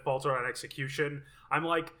even if it faltered on execution, I'm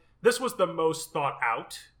like, this was the most thought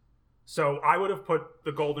out. So I would have put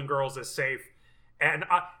the Golden Girls as safe. And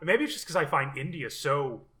maybe it's just because I find India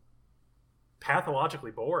so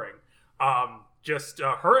pathologically boring.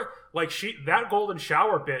 Her, like, that golden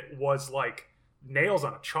shower bit was like nails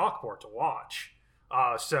on a chalkboard to watch.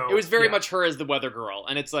 So it was very much her as the weather girl,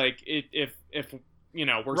 and it's like if you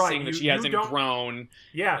know we're seeing that she hasn't grown.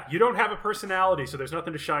 Yeah, you don't have a personality, so there's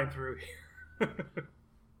nothing to shine through here.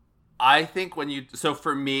 I think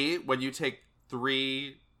for me, when you take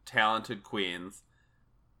 3 talented queens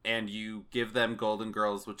and you give them Golden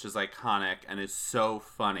Girls, which is iconic and is so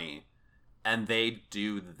funny, and they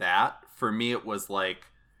do that, for me it was like,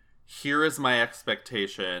 here is my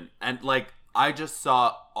expectation, and like I just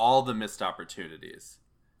saw all the missed opportunities,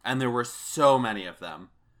 and there were so many of them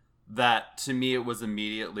that to me it was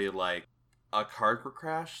immediately like a car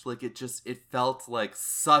crash. Like it felt like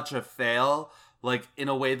such a fail, like in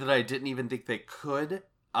a way that I didn't even think they could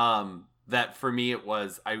That for me, it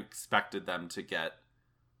was, I expected them to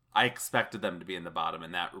be in the bottom,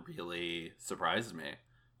 and that really surprised me.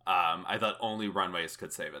 I thought only Runways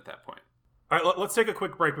could save at that point. All right, let's take a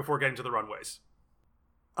quick break before getting to the Runways.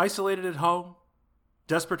 Isolated at home?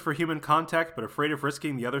 Desperate for human contact but afraid of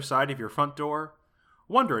risking the other side of your front door?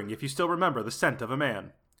 Wondering if you still remember the scent of a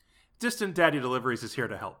man? Distant Daddy Deliveries is here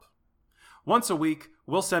to help. Once a week,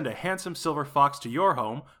 we'll send a handsome silver fox to your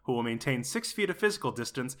home who will maintain 6 feet of physical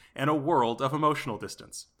distance and a world of emotional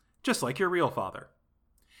distance, just like your real father.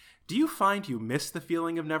 Do you find you miss the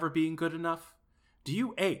feeling of never being good enough? Do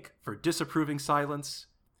you ache for disapproving silence?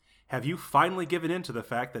 Have you finally given in to the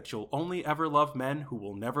fact that you'll only ever love men who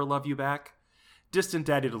will never love you back? Distant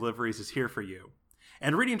Daddy Deliveries is here for you.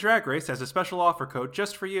 And Reading Drag Race has a special offer code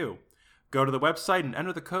just for you. Go to the website and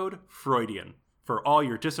enter the code Freudian for all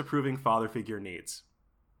your disapproving father figure needs.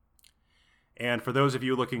 And for those of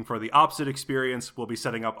you looking for the opposite experience, we'll be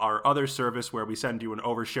setting up our other service where we send you an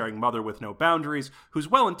oversharing mother with no boundaries whose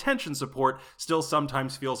well-intentioned support still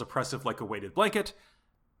sometimes feels oppressive like a weighted blanket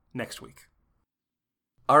next week.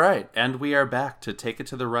 All right, and we are back to take it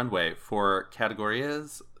to the runway for category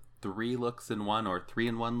is 3 looks in 1 or 3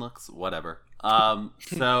 in 1 looks, whatever.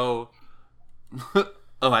 So, oh,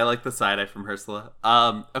 I like the side eye from Ursula.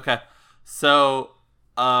 Okay, so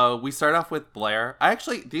we start off with Blair.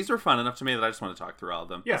 These were fun enough to me that I just want to talk through all of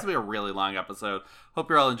them. Yeah. This will be a really long episode. Hope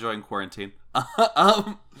you're all enjoying quarantine.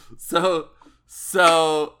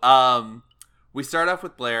 We start off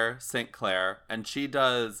with Blair St. Clair, and she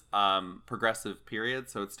does progressive period.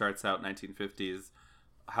 So it starts out 1950s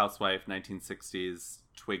housewife, 1960s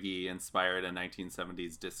Twiggy inspired, and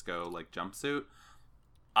 1970s disco like jumpsuit.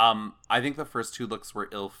 I think the first 2 looks were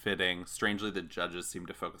ill-fitting. Strangely, the judges seem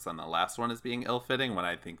to focus on the last one as being ill-fitting when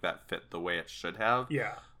I think that fit the way it should have.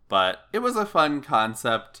 Yeah. But it was a fun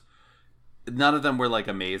concept. None of them were like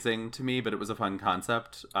amazing to me, but it was a fun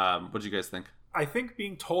concept. What did you guys think? I think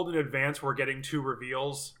being told in advance we're getting 2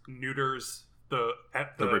 reveals neuters the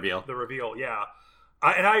reveal. The reveal, yeah.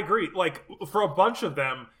 And I agree. Like, for a bunch of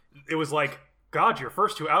them, it was like, God, your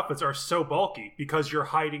first 2 outfits are so bulky because you're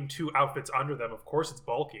hiding 2 outfits under them. Of course it's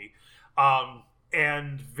bulky.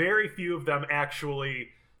 And very few of them actually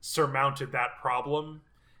surmounted that problem.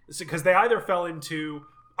 Because they either fell into,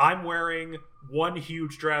 I'm wearing one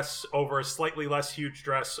huge dress over a slightly less huge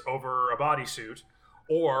dress over a bodysuit,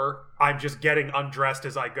 or I'm just getting undressed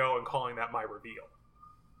as I go and calling that my reveal.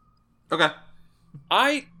 Okay.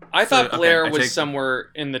 I thought Blair was somewhere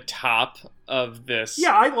in the top of this.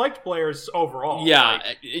 Yeah, I liked Blair's overall. Yeah,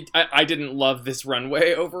 I didn't love this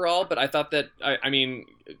runway overall, but I thought that, I mean,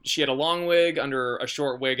 she had a long wig under a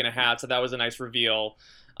short wig and a hat, so that was a nice reveal.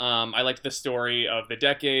 I liked the story of the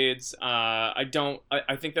decades. I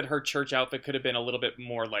think that her church outfit could have been a little bit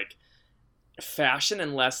more like fashion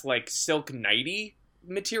and less like silk nighty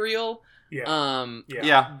material. Yeah. I get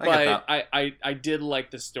that. I did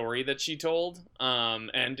like the story that she told.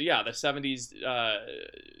 And yeah, the 70s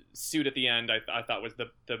suit at the end I thought was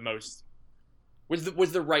the most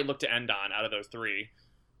was the right look to end on out of those 3.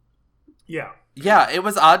 Yeah. Yeah, it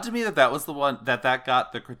was odd to me that was the one that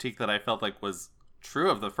got the critique that I felt like was true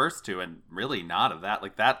of the first 2 and really not of that.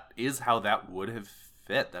 Like, that is how that would have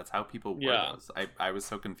fit. That's how people wore those. I was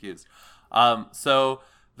so confused. So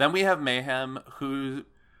then we have Mayhem, who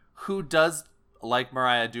does, like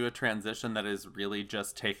Mariah, do a transition that is really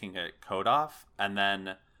just taking a coat off, and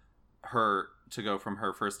then her to go from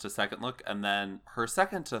her first to second look, and then her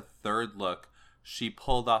second to third look, she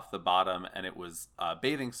pulled off the bottom, and it was a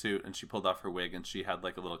bathing suit, and she pulled off her wig, and she had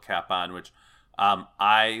like a little cap on, which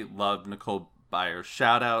I loved Nicole Byer's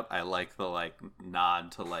shout out. I like the like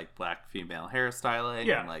nod to like black female hairstyling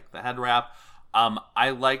and like the head wrap. I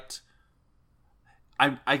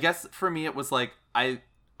guess for me it was like I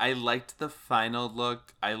liked the final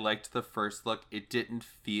look. I liked the first look. It didn't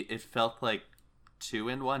feel. It felt like 2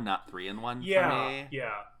 in 1, not 3 in 1 for me.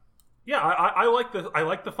 Yeah. I like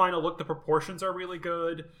the final look. The proportions are really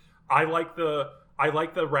good. I like the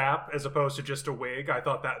wrap as opposed to just a wig. I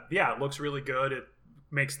thought that it looks really good. It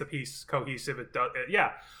makes the piece cohesive. It does.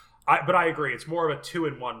 But I agree. It's more of a 2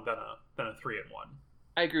 in 1 than a 3 in 1.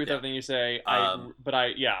 I agree with everything you say.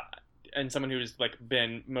 And someone who's like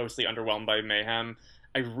been mostly underwhelmed by Mayhem,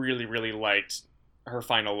 I really, really liked her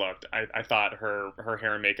final look. I thought her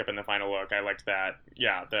hair and makeup in the final look, I liked that.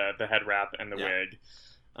 Yeah, the head wrap and the wig,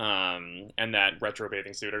 and that retro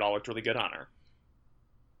bathing suit. It all looked really good on her.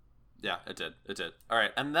 Yeah, it did. All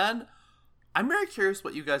right, and then I'm very curious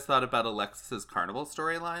what you guys thought about Alexis's carnival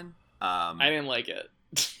storyline. I didn't like it.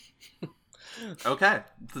 Okay,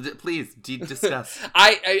 please discuss.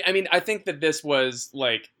 I mean, I think that this was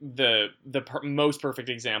like the most perfect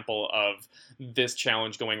example of this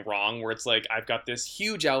challenge going wrong, where it's like I've got this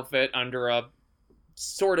huge outfit under a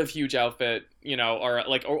sort of huge outfit, you know, or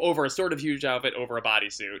over a sort of huge outfit over a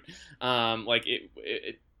bodysuit. Like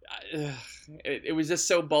it was just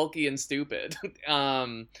so bulky and stupid.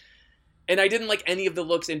 And I didn't like any of the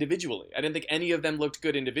looks individually. I didn't think any of them looked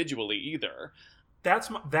good individually either.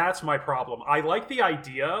 That's my problem. I like the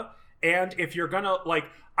idea, and if you're gonna like,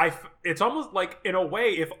 it's almost like in a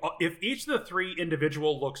way, if each of the 3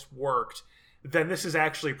 individual looks worked, then this is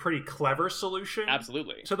actually a pretty clever solution.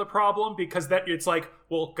 Absolutely. To the problem, because that it's like,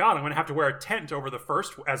 well, God, I'm gonna have to wear a tent over the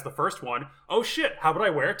first one. Oh shit, how would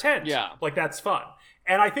I wear a tent? Yeah, like that's fun.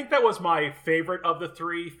 And I think that was my favorite of the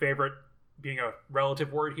 3. Favorite being a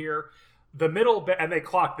relative word here. The middle, and they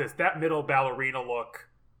clocked this. That middle ballerina look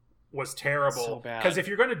was terrible. So bad. Because if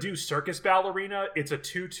you're going to do circus ballerina, it's a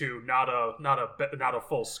tutu, not a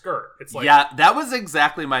full skirt. It's like, yeah, that was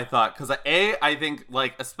exactly my thought. Because I think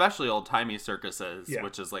like especially old timey circuses,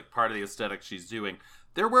 which is like part of the aesthetic she's doing.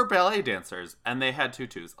 There were ballet dancers, and they had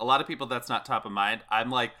tutus. A lot of people, that's not top of mind. I'm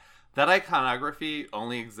like, that iconography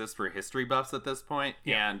only exists for history buffs at this point.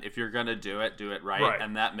 Yeah. And if you're gonna do it right.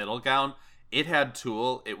 And that middle gown, it had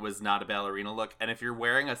tulle. It was not a ballerina look. And if you're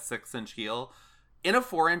wearing a 6-inch heel, in a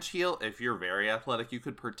 4-inch heel, if you're very athletic, you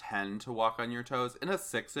could pretend to walk on your toes. In a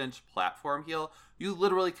 6-inch platform heel, you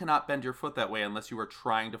literally cannot bend your foot that way unless you are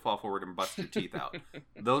trying to fall forward and bust your teeth out.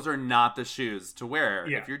 Those are not the shoes to wear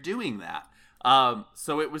if you're doing that.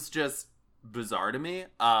 So it was just bizarre to me.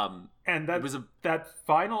 And that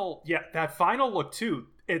final look too.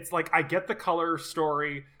 It's like, I get the color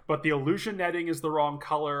story, but the illusion netting is the wrong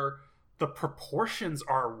color. The proportions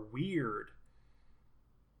are weird.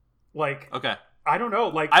 Like, okay, I don't know.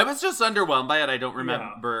 Like, I was just underwhelmed by it. I don't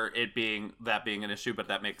remember it being an issue, but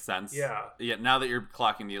that makes sense. Yeah. Now that you're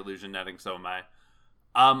clocking the illusion netting, so am I.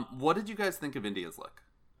 What did you guys think of India's look?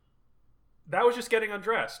 That was just getting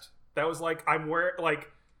undressed. That was like, I'm wearing,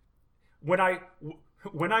 like, when I'm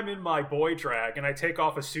in my boy drag and I take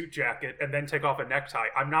off a suit jacket and then take off a necktie,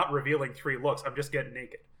 I'm not revealing 3 looks. I'm just getting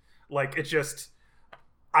naked. Like, it's just,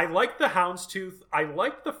 I like the houndstooth. I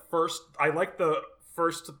like the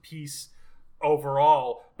first piece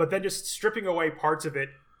overall, but then just stripping away parts of it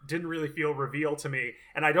didn't really feel revealed to me.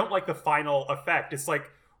 And I don't like the final effect. It's like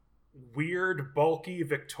weird, bulky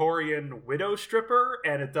Victorian widow stripper,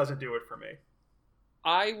 and it doesn't do it for me.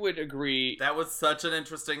 I would agree. That was such an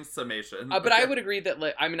interesting summation. But I would agree that,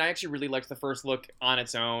 like, I mean, I actually really liked the first look on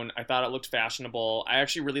its own. I thought it looked fashionable. I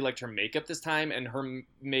actually really liked her makeup this time, and her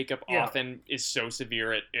makeup often is so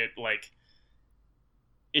severe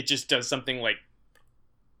it just does something like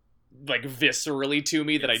viscerally to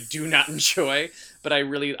me that I do not enjoy. But I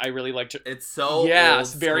really liked it. It's so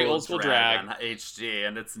very old school drag on HD,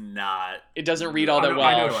 and it's not. It doesn't read all that well.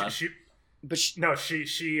 I know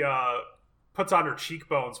she puts on her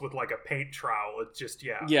cheekbones with like a paint trowel. It's just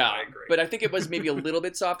I agree. But I think it was maybe a little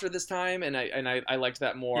bit softer this time, and I liked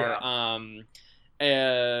that more.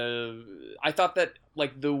 I thought that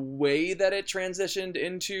like the way that it transitioned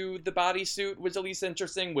into the bodysuit was at least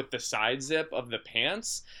interesting with the side zip of the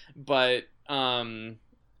pants, but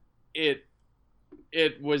it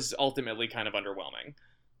was ultimately kind of underwhelming.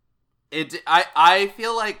 I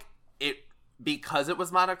feel like it, because it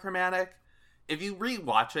was monochromatic. If you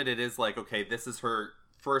rewatch it, it is like, okay, this is her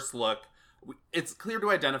first look. It's clear to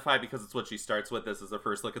identify because it's what she starts with. This is the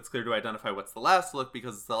first look. It's clear to identify what's the last look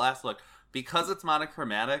because it's the last look. Because it's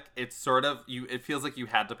monochromatic, it's sort of it feels like you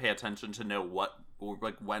had to pay attention to know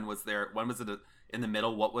when was it in the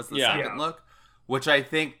middle, what was the second look, which I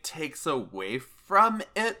think takes away from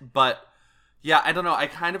it. But yeah, I don't know. I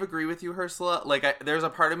kind of agree with you, Ursula. Like, there's a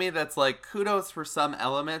part of me that's like, kudos for some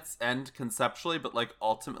elements and conceptually, but like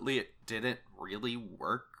ultimately it didn't really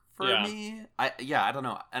work for me. I don't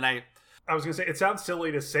know. And I was going to say, it sounds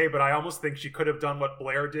silly to say, but I almost think she could have done what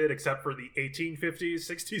Blair did, except for the 1850s,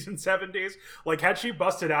 60s, and 70s. Like, had she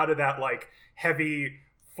busted out of that, like, heavy,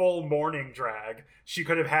 full morning drag, she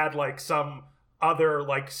could have had, like, some other,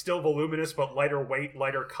 like, still voluminous, but lighter weight,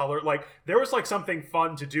 lighter color. Like, there was, like, something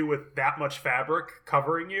fun to do with that much fabric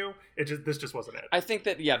covering you. This just wasn't it. I think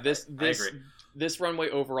that, this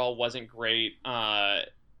runway overall wasn't great.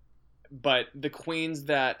 But the queens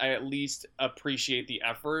that I at least appreciate the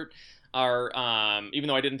effort are, even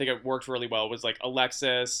though I didn't think it worked really well, was like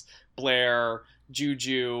Alexis, Blair,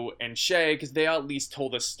 Juju, and Shea, because they at least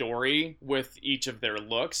told a story with each of their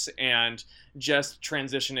looks, and just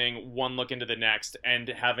transitioning one look into the next and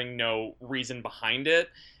having no reason behind it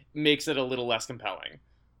makes it a little less compelling.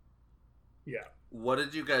 Yeah. What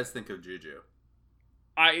did you guys think of Juju?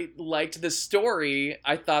 I liked the story.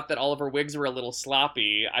 I thought that all of her wigs were a little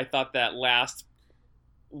sloppy. I thought that last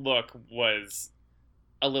look was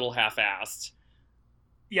a little half-assed.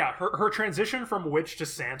 Yeah, her transition from witch to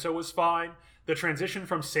Santa was fine. The transition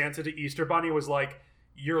from Santa to Easter Bunny was like,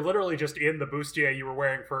 you're literally just in the bustier you were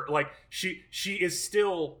wearing for, like, she is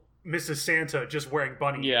still Mrs. Santa just wearing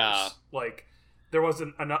bunny ears. Like, there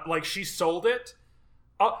wasn't enough, like, she sold it.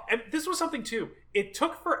 And this was something too. It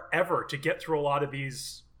took forever to get through a lot of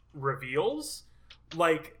these reveals.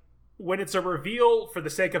 Like, when it's a reveal for the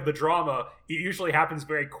sake of the drama, it usually happens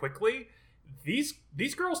very quickly. These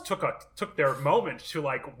girls took their moment to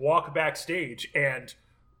like walk backstage and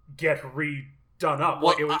get redone up.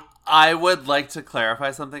 Well, like, it was... I would like to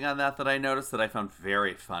clarify something on that I noticed that I found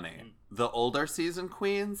very funny. The older season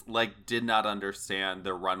queens like did not understand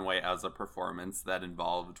the runway as a performance that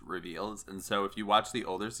involved reveals, and so if you watch the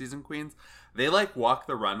older season queens, they like walk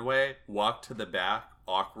the runway, walk to the back,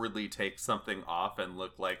 awkwardly take something off, and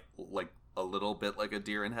look like a little bit like a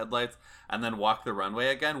deer in headlights, and then walk the runway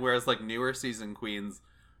again. Whereas like newer season queens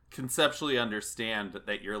conceptually understand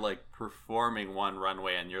that you're like performing one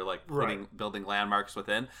runway and you're like building landmarks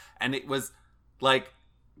within, and it was like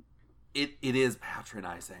it is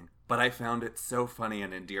patronizing, but I found it so funny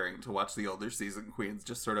and endearing to watch the older season queens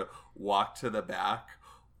just sort of walk to the back,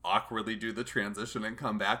 awkwardly do the transition and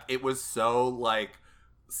come back. It was so like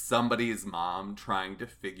somebody's mom trying to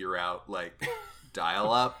figure out like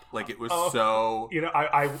dial up. Like it was so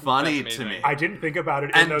I funny to me. I didn't think about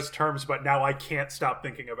it in those terms, but now I can't stop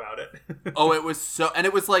thinking about it. Oh, it was so, and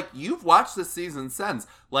it was like, you've watched the season since.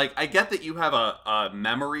 Like, I get that you have a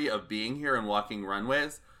memory of being here and walking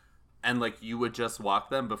runways, and like you would just walk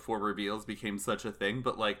them before reveals became such a thing,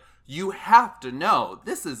 but like you have to know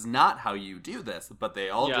this is not how you do this, but they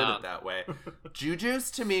all did it that way. Juju's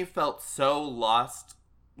to me felt so lost,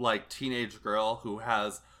 like teenage girl who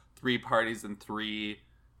has 3 parties and 3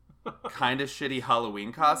 kind of shitty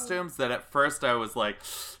Halloween costumes, that at first I was like,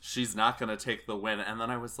 she's not gonna take the win, and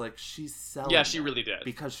then I was like, she's selling. Yeah, she really did,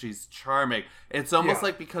 because she's charming. It's almost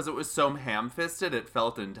like because it was so ham-fisted, it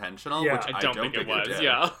felt intentional, which I don't think it was. Did.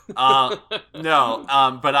 Yeah,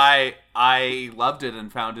 no, but I loved it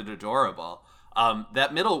and found it adorable.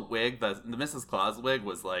 That middle wig, the Mrs. Claus wig,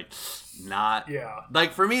 was like not. Yeah.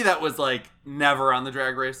 Like for me, that was like never on the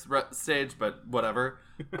Drag Race stage, but whatever.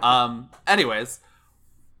 Anyways.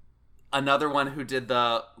 Another one who did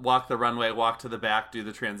the walk the runway, walk to the back, do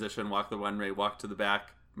the transition, walk the runway, walk to the back.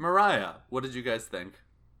 Mariah, what did you guys think?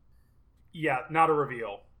 Yeah, not a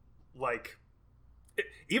reveal. Like,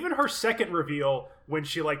 even her second reveal, when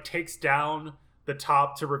she, like, takes down the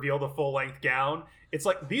top to reveal the full-length gown, it's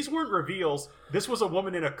like, these weren't reveals. This was a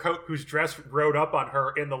woman in a coat whose dress rode up on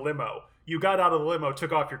her in the limo. You got out of the limo,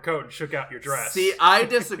 took off your coat, and shook out your dress. See, I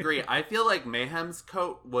disagree. I feel like Mayhem's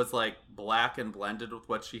coat was like black and blended with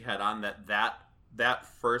what she had on. That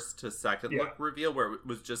first to second look reveal where it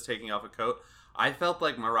was just taking off a coat, I felt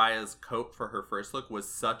like Mariah's coat for her first look was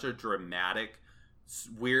such a dramatic,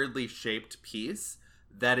 weirdly shaped piece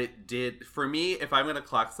that it did, for me, if I'm going to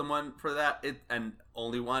clock someone for that, and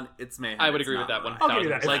only one, it's Mayhem. I would agree with that one. I'll give you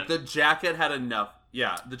that. Like, the jacket had enough.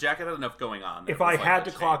 Yeah, the jacket had enough going on. If I had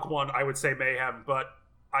to clock one, I would say Mayhem, but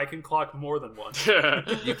I can clock more than one.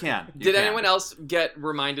 You can. Did anyone else get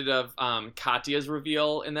reminded of Katya's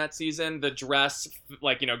reveal in that season? The dress,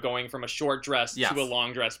 like, going from a short dress to a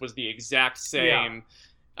long dress was the exact same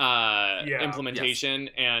implementation,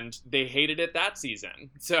 and they hated it that season.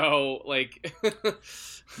 So, like...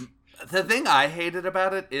 The thing I hated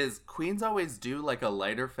about it is queens always do like a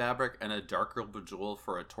lighter fabric and a darker bejewel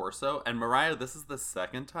for a torso. And Mariah, this is the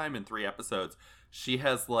second time in 3 episodes she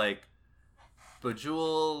has like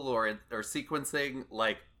bejewel or sequencing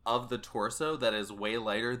like of the torso that is way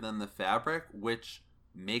lighter than the fabric, which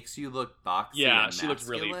makes you look boxy. Yeah, and she looks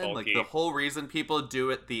really bulky. Like the whole reason people do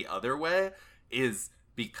it the other way is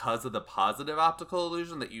because of the positive optical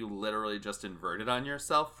illusion that you literally just inverted on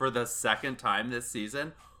yourself for the second time this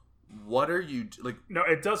season. What are you like? No,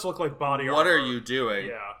 it does look like body armor. What are you doing?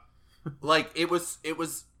 Yeah, like it was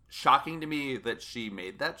shocking to me that she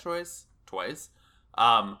made that choice twice.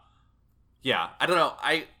 Yeah, I don't know.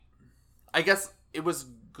 I guess it was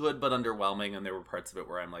good but underwhelming, and there were parts of it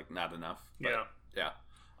where I'm like, not enough. But,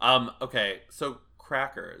 yeah. Okay, so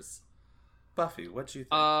crackers. Buffy, what do you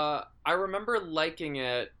think? I remember liking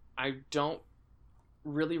it. I don't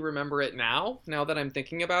really remember it now that I'm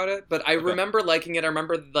thinking about it, but I remember liking it. I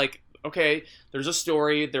remember like, okay, there's a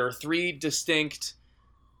story, there are 3 distinct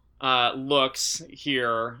looks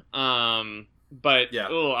here, but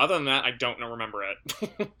other than that I don't remember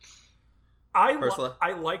it.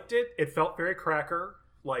 I liked it. It felt very Cracker.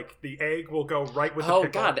 Like the egg will go right with the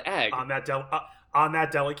pickle. Oh god, the egg on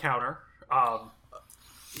that deli counter.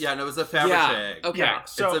 Yeah, and it was a Fabergé egg. Okay, yeah,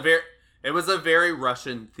 so it was a very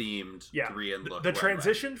Russian themed Korean look. The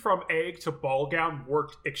transition from egg to ball gown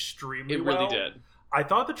worked extremely well. It really did. I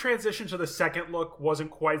thought the transition to the second look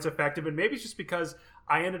wasn't quite as effective, and maybe it's just because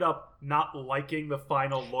I ended up not liking the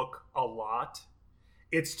final look a lot.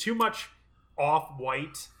 It's too much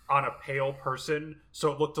off-white on a pale person,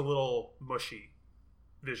 so it looked a little mushy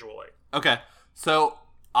visually. Okay, so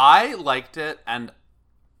I liked it, and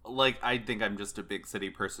like I think I'm just a big city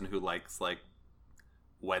person who likes like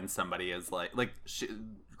when somebody is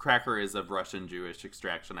Cracker is of Russian Jewish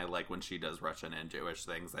extraction. I like when she does Russian and Jewish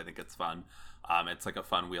things. I think it's fun. It's like a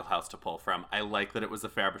fun wheelhouse to pull from. I like that it was a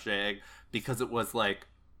Fabergé egg because it was like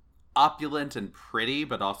opulent and pretty,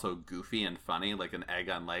 but also goofy and funny, like an egg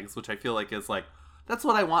on legs, which I feel like is like, that's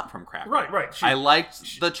what I want from Cracker. Right. I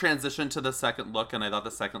liked the transition to the second look, and I thought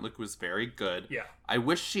the second look was very good. Yeah. I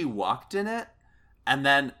wish she walked in it, and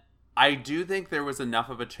then I do think there was enough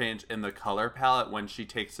of a change in the color palette when she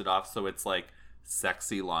takes it off, so it's like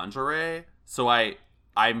sexy lingerie. So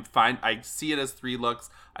I'm fine. I see it as 3 looks.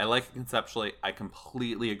 I like it conceptually. I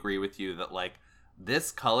completely agree with you that like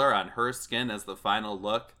this color on her skin as the final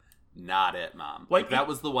look, not it, Mom. Like that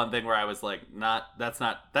was the one thing where I was like, that's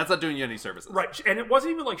not doing you any services. Right. And it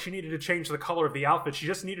wasn't even like she needed to change the color of the outfit. She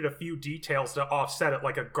just needed a few details to offset it,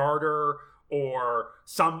 like a garter or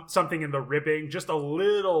something in the ribbing, just a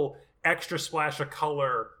little extra splash of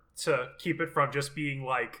color to keep it from just being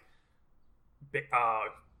like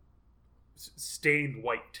stained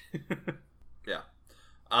white. Yeah.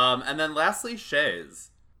 And then lastly, Shays.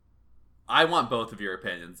 I want both of your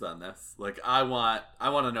opinions on this. Like, I want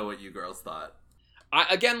to know what you girls thought.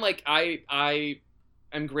 I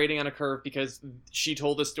am grading on a curve because she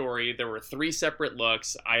told the story. There were 3 separate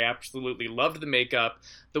looks. I absolutely loved the makeup.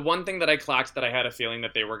 The one thing that I clocked that I had a feeling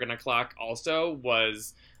that they were going to clock also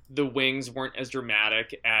was the wings weren't as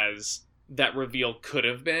dramatic as that reveal could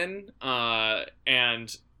have been.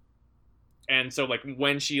 And so, like,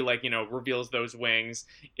 when she, like, you know, reveals those wings,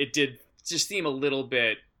 it did just seem a little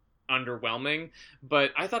bit underwhelming,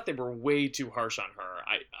 but I thought they were way too harsh on her.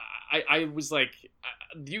 I was like,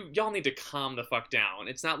 y'all need to calm the fuck down.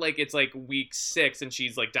 It's not like it's like week 6 and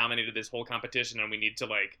she's like dominated this whole competition and we need to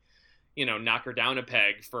like, you know, knock her down a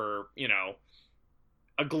peg for, you know,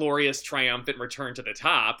 a glorious triumphant return to the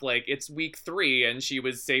top. Like, it's week 3 and she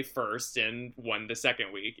was safe first and won the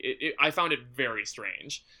second week. I found it very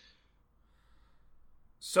strange.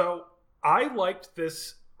 So I liked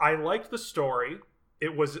this. I liked the story.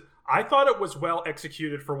 I thought it was well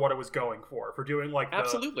executed for what it was going for doing like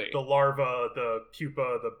the larva, the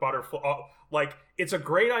pupa, the butterfly. Like, it's a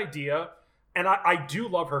great idea, and I do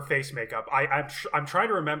love her face makeup. I'm trying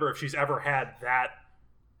to remember if she's ever had that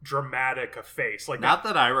dramatic a face. Like, not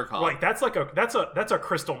that I recall. Like, that's a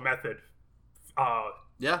Crystal Method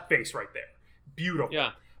face right there. Beautiful.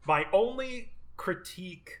 Yeah. My only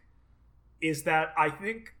critique is that I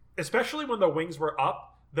think, especially when the wings were up,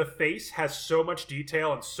 the face has so much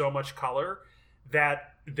detail and so much color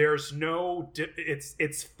that there's no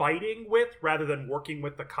it's fighting with rather than working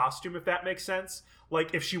with the costume, if that makes sense.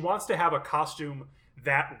 Like, if she wants to have a costume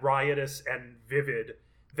that riotous and vivid,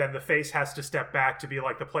 then the face has to step back to be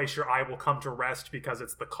like the place your eye will come to rest because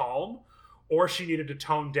it's the calm, or she needed to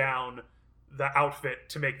tone down the outfit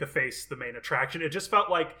to make the face the main attraction. It just felt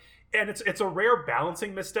like, and it's a rare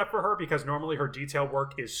balancing misstep for her because normally her detail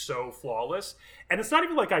work is so flawless. And it's not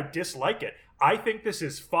even like I dislike it. I think this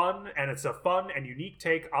is fun, and it's a fun and unique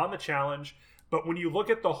take on the challenge. But when you look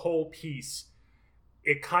at the whole piece,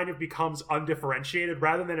 it kind of becomes undifferentiated.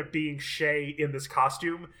 Rather than it being Shay in this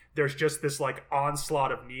costume, there's just this like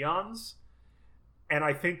onslaught of neons. And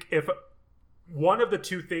I think if one of the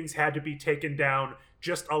two things had to be taken down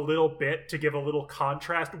just a little bit to give a little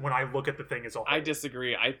contrast when I look at the thing as a whole. I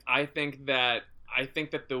disagree. I think that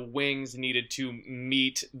the wings needed to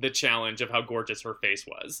meet the challenge of how gorgeous her face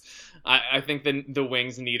was. I think the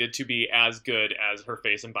wings needed to be as good as her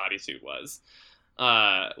face and bodysuit was.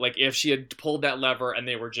 Like, if she had pulled that lever and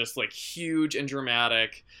they were just like huge and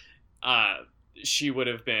dramatic, she would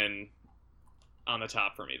have been on the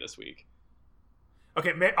top for me this week.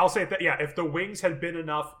 Okay, I'll say that, yeah, if the wings had been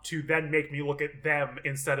enough to then make me look at them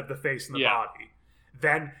instead of the face and the body,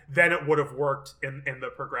 then it would have worked in the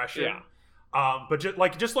progression. Yeah. But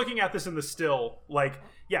just looking at this in the still, like,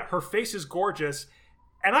 yeah, her face is gorgeous,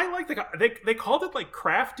 and I like they called it like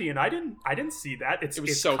crafty, and I didn't see that.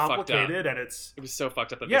 It's so complicated, and it was so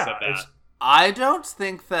fucked up that they said that. I don't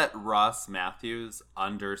think that Ross Matthews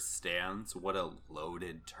understands what a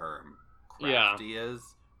loaded term crafty is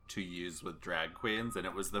to use with drag queens, and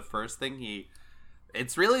it was the first thing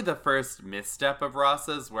it's really the first misstep of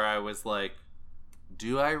Ross's where I was like,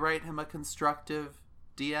 do I write him a constructive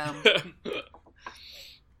DM?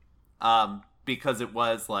 Because it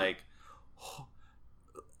was like,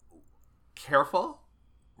 careful,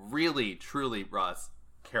 really, truly, Ross,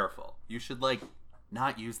 careful. You should like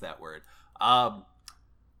not use that word.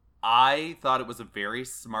 I thought it was a very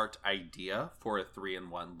smart idea for a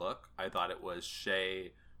 3-in-1 look. I thought it was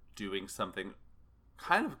Shay doing something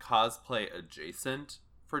kind of cosplay adjacent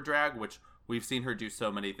for drag, which we've seen her do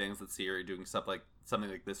so many things. That Sierra doing something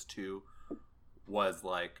like this too was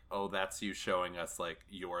like, oh, that's you showing us like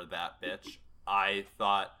you're that bitch. I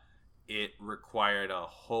thought it required a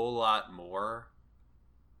whole lot more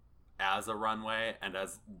as a runway and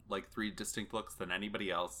as like 3 distinct looks than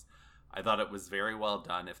anybody else. I thought it was very well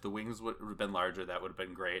done. If the wings would have been larger, that would have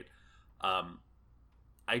been great.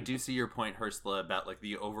 I do see your point, Ursula, about like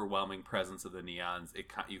the overwhelming presence of the neons.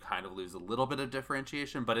 You kind of lose a little bit of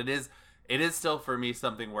differentiation, but it is still for me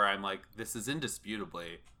something where I'm like, this is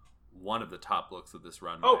indisputably one of the top looks of this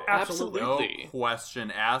runway. Oh, absolutely. No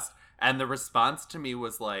question asked. And the response to me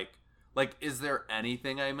was like, is there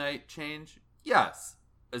anything I might change? Yes.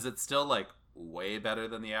 Is it still like way better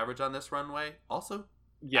than the average on this runway? Also,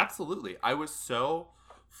 yeah. Absolutely. I was so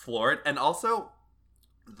floored. And also,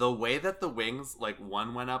 the way that the wings, like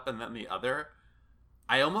one went up and then the other,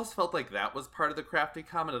 I almost felt like that was part of the crafty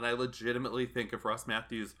comment. And I legitimately think if Ross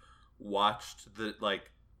Matthews watched the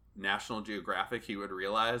like National Geographic, he would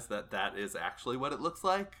realize that that is actually what it looks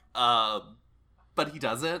like. But he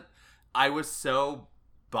doesn't. I was so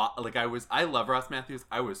I love Ross Matthews.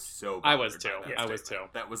 I was so I was too. I was too.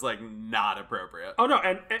 That was like not appropriate. Oh no,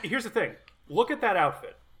 and here's the thing. Look at that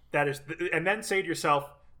outfit. That is, and then say to yourself,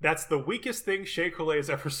 that's the weakest thing Shea Coulee has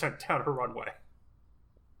ever sent down her runway.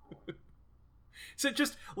 So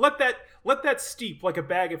just let that steep like a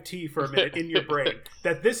bag of tea for a minute in your brain.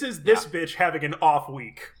 That this is this bitch having an off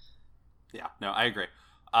week. Yeah, no, I agree.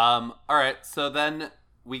 All right, so then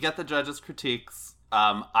we get the judges' critiques.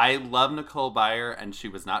 I love Nicole Byer, and she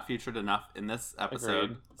was not featured enough in this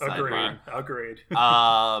episode. Agreed.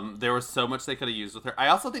 There was so much they could have used with her. I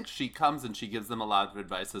also think she comes and she gives them a lot of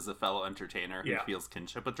advice as a fellow entertainer who feels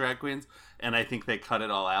kinship with drag queens, and I think they cut it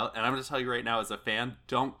all out. And I'm going to tell you right now, as a fan,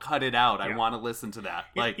 don't cut it out. I want to listen to that.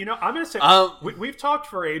 Like, I'm going to say we've talked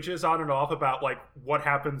for ages on and off about like what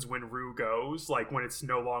happens when Rue goes, like when it's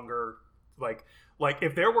no longer like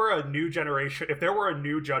if there were a new generation, if there were a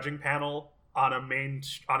new judging panel on a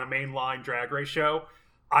mainline drag race show,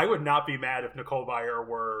 I would not be mad if Nicole Byer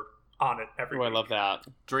were on it every week. I love that.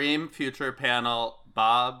 Dream future panel: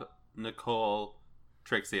 Bob, Nicole,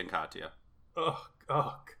 Trixie, and Katya. Oh,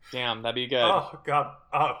 damn, that'd be good. Oh god,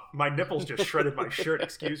 my nipples just shredded my shirt.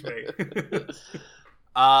 Excuse me.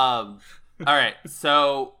 All right,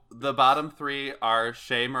 so the bottom 3 are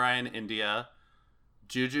Shea, Mariah, and India.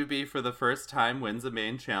 Jujubee for the first time wins a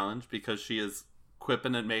main challenge because she is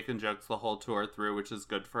quipping and making jokes the whole tour through, which is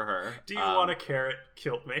good for her. Do you want a carrot?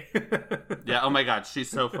 Killed me. Yeah, oh my god, she's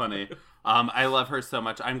so funny. I love her so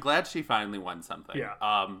much. I'm glad she finally won something.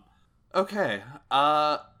 Yeah. Okay.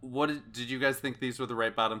 What did you guys think these were the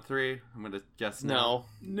right bottom 3? I'm gonna guess no.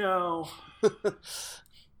 No.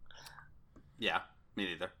 Yeah, me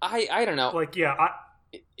neither. I don't know. Like,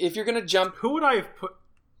 if you're gonna jump, who would I have put?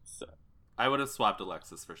 I would have swapped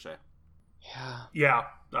Alexis for Shea. Yeah,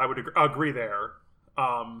 I would agree there.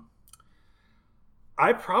 I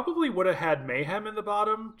probably would have had Mayhem in the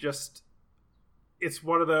bottom. Just, it's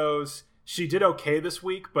one of those, she did okay this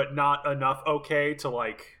week, but not enough okay to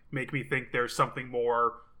like make me think there's something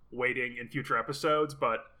more waiting in future episodes.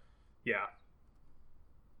 But yeah,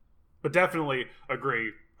 but definitely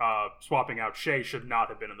agree. Swapping out Shea should not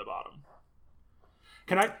have been in the bottom.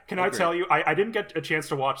 Can I tell you, I didn't get a chance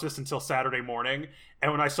to watch this until Saturday morning,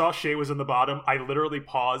 and when I saw Shea was in the bottom, I literally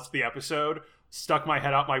paused the episode, stuck my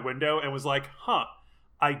head out my window, and was like,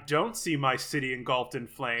 I don't see my city engulfed in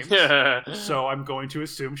flames, so I'm going to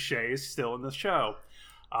assume Shea is still in the show.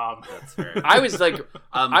 That's fair. I was like,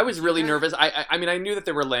 I was really nervous. I mean, I knew that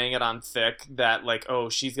they were laying it on thick, that like, oh,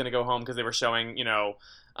 she's going to go home, because they were showing,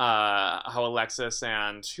 how Alexis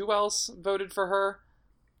and who else voted for her?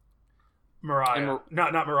 Mariah.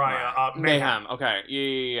 Not Mariah. Mayhem. Okay.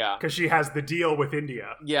 Yeah. Because she has the deal with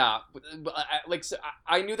India. Yeah. But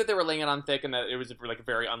I knew that they were laying it on thick and that it was like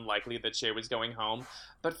very unlikely that Shea was going home.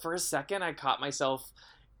 But for a second, I caught myself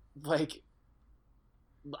like,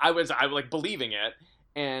 I was like believing it.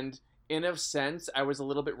 And in a sense, I was a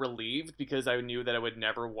little bit relieved because I knew that I would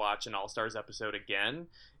never watch an All-Stars episode again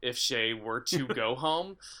if Shea were to go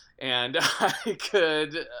home, and I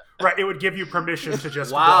could... Right, it would give you permission to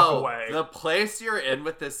just walk away. The place you're in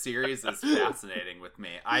with this series is fascinating with me.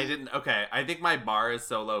 I think my bar is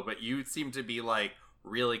so low, but you seem to be, like,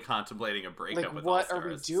 really contemplating a breakup with what All-Stars. Are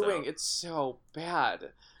we doing? So... It's so bad.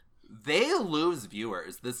 They lose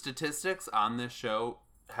viewers. The statistics on this show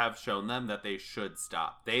have shown them that they should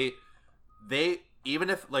stop. They even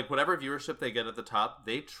if, like, whatever viewership they get at the top,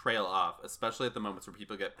 they trail off, especially at the moments where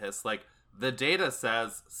people get pissed. Like, the data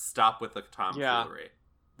says stop with the tomfoolery,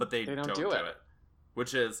 but they don't do it,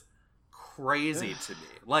 which is crazy to me.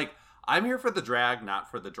 Like, I'm here for the drag, not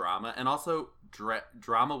for the drama, and also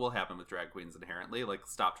drama will happen with drag queens inherently. Like,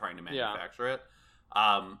 stop trying to manufacture it.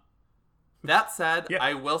 That said,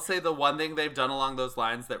 I will say the one thing they've done along those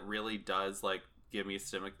lines that really does, like, give me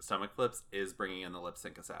stomach flips is bringing in the lip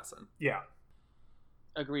sync assassin. Yeah,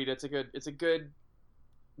 agreed. It's a good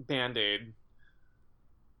Band-Aid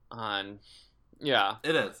on. Yeah,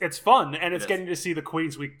 it is. It's fun, and it's getting to see the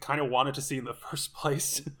queens we kind of wanted to see in the first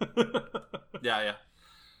place. Yeah.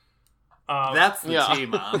 That's the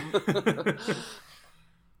team.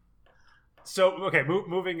 So okay,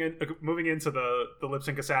 moving into the lip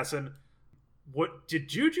sync assassin. What did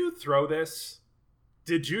Juju throw this?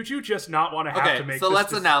 Did Juju just not want to have to make so this?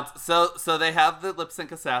 Let's announce. So they have the lip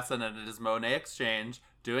sync assassin, and it is Monet X Change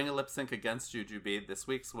doing a lip sync against Jujubee, this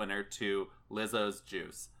week's winner, to Lizzo's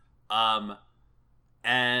Juice. And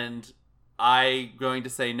I'm going to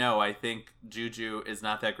say no. I think Juju is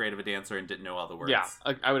not that great of a dancer and didn't know all the words. Yeah,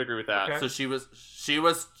 I would agree with that. Okay. So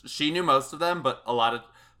she knew most of them, but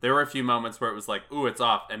there were a few moments where it was like, ooh, it's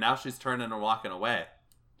off, and now she's turning and walking away.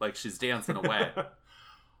 Like, she's dancing away.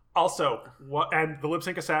 Also, and the lip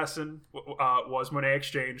sync assassin was Monet X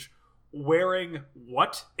Change wearing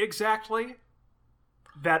what exactly?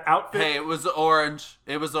 That outfit? Hey, it was orange.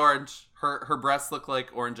 Her breasts look like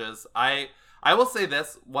oranges. I will say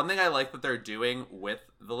this. One thing I like that they're doing with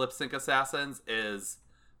the lip sync assassins is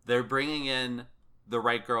they're bringing in the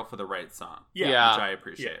right girl for the right song. Yeah. Which I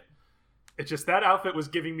appreciate. Yeah. It's just that outfit was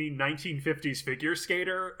giving me 1950s figure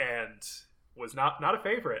skater and was not a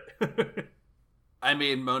favorite. I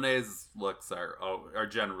mean, Monet's looks are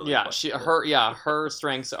generally her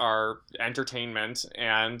strengths are entertainment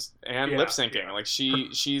and lip syncing. Yeah. Like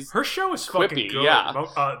she's her show is quippy, fucking good. Yeah,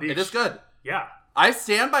 it is good. Yeah, I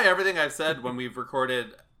stand by everything I've said when we've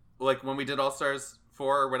recorded, like when we did All Stars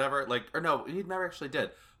 4 or whatever. We never actually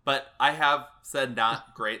did. But I have said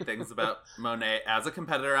not great things about Monet as a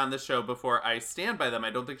competitor on this show before. I stand by them. I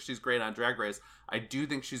don't think she's great on Drag Race. I do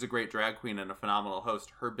think she's a great drag queen and a phenomenal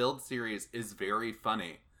host. Her build series is very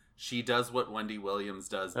funny. She does what Wendy Williams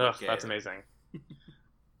does. Ugh, that's amazing. Watch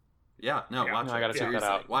it. I gotta check that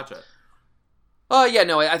out. Watch it.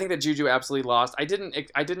 I think that Juju absolutely lost. I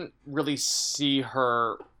didn't really see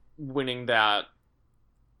her winning that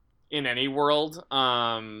in any world.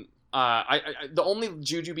 The only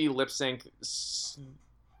Jujubee lip sync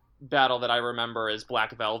battle that I remember is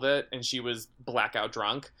Black Velvet, and she was blackout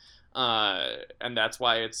drunk, and that's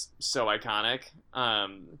why it's so iconic.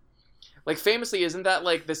 Like, famously, isn't that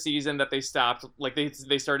like the season that they stopped? Like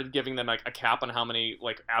they started giving them like a cap on how many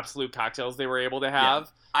like absolute cocktails they were able to have. Yeah.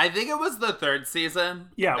 I think it was the third season.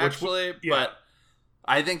 Yeah, actually, but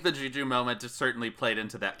I think the Juju moment just certainly played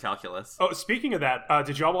into that calculus. Oh, speaking of that,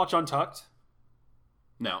 did y'all watch Untucked?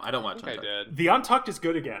 No, I don't watch Untucked. I did. The Untucked is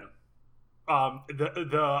good again.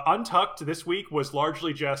 The Untucked this week was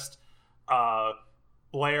largely just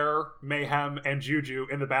Blair, Mayhem, and Juju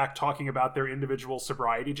in the back talking about their individual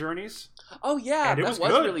sobriety journeys. Oh yeah, that was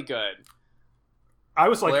really good. I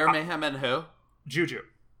was like, Blair, Mayhem, and who? Juju.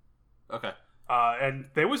 Okay. And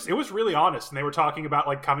it was really honest, and they were talking about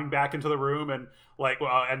like coming back into the room, and like,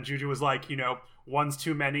 and Juju was like, one's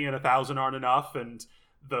too many and 1,000 aren't enough, and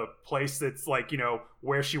the place that's like,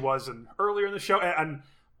 where she was earlier in the show, and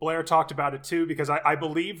Blair talked about it too, because I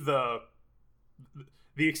believe the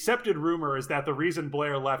accepted rumor is that the reason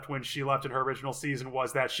Blair left when she left in her original season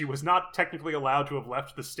was that she was not technically allowed to have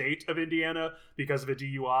left the state of Indiana because of a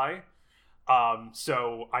DUI.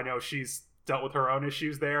 So I know she's dealt with her own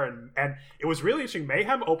issues there, and it was really interesting.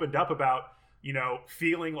 Mayhem opened up about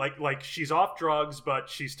feeling like she's off drugs, but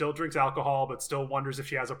she still drinks alcohol, but still wonders if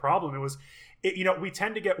she has a problem. We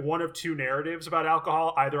tend to get one of two narratives about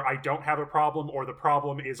alcohol. Either I don't have a problem, or the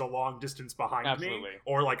problem is a long distance behind me,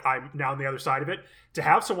 or like I'm now on the other side of it. To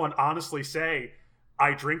have someone honestly say,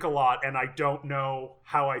 I drink a lot and I don't know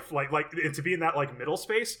how I like and to be in that like middle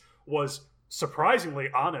space was surprisingly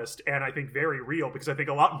honest and I think very real, because I think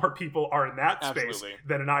a lot more people are in that space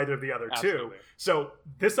than in either of the other two. So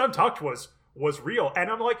this Untucked was real.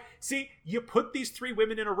 And I'm like, see, you put these three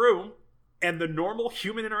women in a room and the normal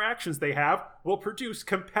human interactions they have will produce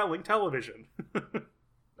compelling television.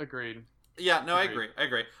 Agreed. Yeah, no, Agreed. I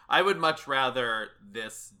agree. I would much rather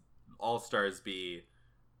this All-Stars be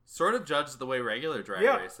sort of judged the way regular Drag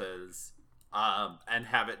Race is, and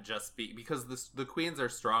have it just be, because the queens are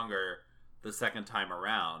stronger the second time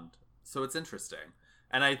around, so it's interesting.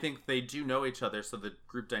 And I think they do know each other, so the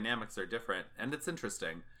group dynamics are different, and it's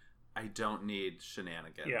interesting. I don't need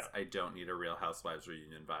shenanigans. Yeah. I don't need a Real Housewives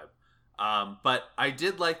reunion vibe. But I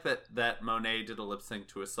did like that Monet did a lip sync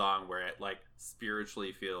to a song where it like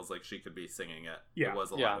spiritually feels like she could be singing it. Yeah. It was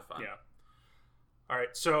a lot of fun. Yeah. All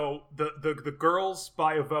right, so the girls,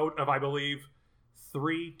 by a vote of, I believe,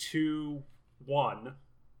 3-2-1,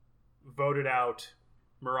 voted out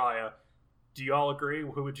Mariah. Do you all agree?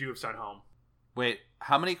 Who would you have sent home? Wait,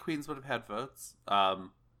 how many queens would have had votes?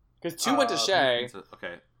 Because 2 went to Shea.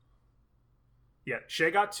 Okay. Yeah,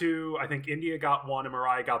 Shea got 2. I think India got 1, and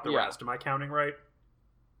Mariah got the rest. Am I counting right?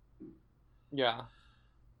 Yeah.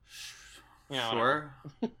 Sure.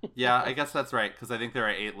 Yeah, I guess that's right, because I think there are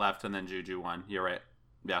 8 left, and then Juju won. You're right.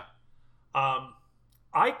 Yeah.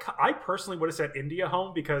 I personally would have sent India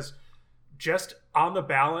home, because just on the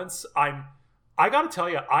balance, I gotta tell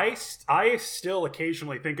you, I still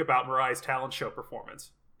occasionally think about Mariah's talent show performance.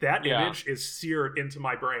 That image is seared into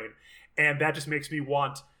my brain, and that just makes me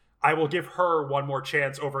want. I will give her one more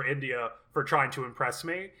chance over India for trying to impress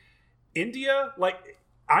me. India, like,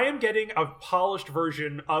 I am getting a polished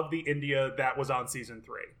version of the India that was on season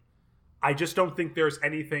 3. I just don't think there's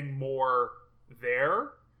anything more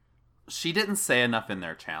there. She didn't say enough in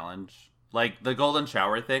their challenge. Like, the golden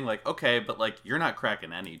shower thing, like, okay, but, like, you're not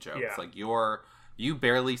cracking any jokes. Yeah. Like, you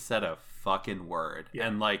barely said a fucking word. Yeah.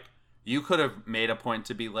 And, like, you could have made a point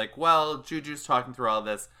to be like, well, Juju's talking through all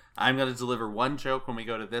this. I'm going to deliver one joke when we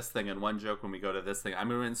go to this thing and one joke when we go to this thing. I'm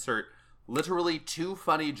going to insert literally 2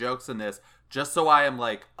 funny jokes in this just so I am,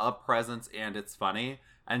 like, a presence and it's funny.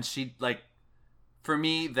 And she, like, for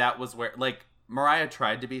me, that was where, like, Mariah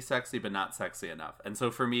tried to be sexy, but not sexy enough. And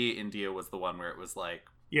so for me, India was the one where it was like,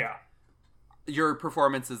 yeah, your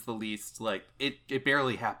performance is the least, like, it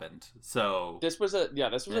barely happened. So this was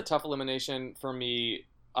a tough elimination for me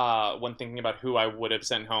when thinking about who I would have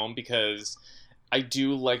sent home, because I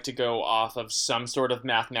do like to go off of some sort of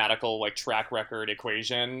mathematical, like, track record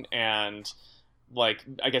equation. And, like,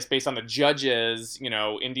 I guess based on the judges, you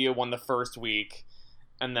know, India won the first week.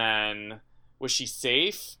 And then, was she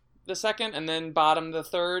safe the second and then bottom the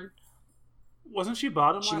third? Wasn't she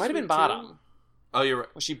bottom She might have been bottom. Too? Oh, you're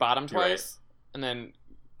right. Was she bottom twice? Right. And then...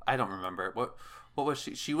 I don't remember. What was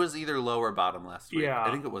she? She was either low or bottom last week. Yeah.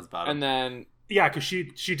 I think it was bottom. And then... Yeah, because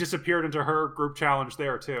she disappeared into her group challenge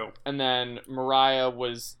there, too. And then Mariah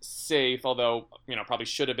was safe, although, you know, probably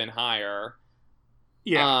should have been higher.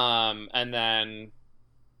 Yeah. And then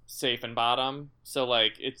safe and bottom. So,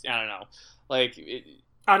 like, it's... I don't know. Like...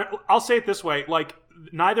 I'll say it this way. Like,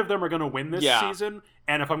 neither of them are going to win this season.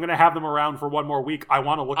 And if I'm going to have them around for one more week, I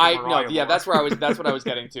want to look at Mariah more. That's what I was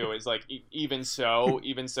getting to. Is like, even so,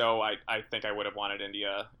 I think I would have wanted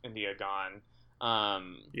India gone.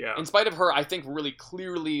 In spite of her, I think really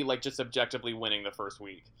clearly, like, just objectively winning the first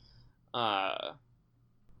week.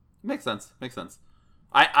 Makes sense.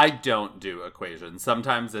 I don't do equations.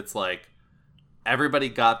 Sometimes it's like everybody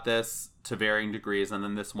got this to varying degrees, and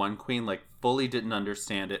then this one queen, like, fully didn't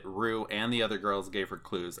understand it. Rue and the other girls gave her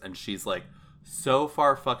clues, and she's like so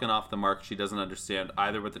far fucking off the mark, she doesn't understand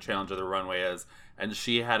either what the challenge or the runway is, and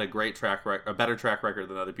she had a better track record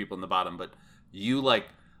than other people in the bottom. But you, like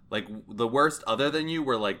the worst other than you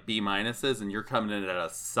were like B minuses, and you're coming in at a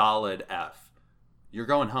solid F. You're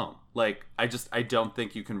going home. Like, I don't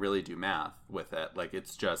think you can really do math with it. Like,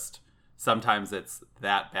 it's just, sometimes it's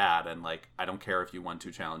that bad, and, like, I don't care if you won 2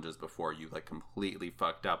 challenges before, you, like, completely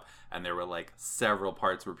fucked up, and there were, like, several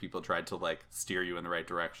parts where people tried to, like, steer you in the right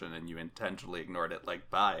direction, and you intentionally ignored it. Like,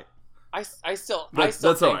 bye. I still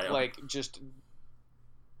think, like, just...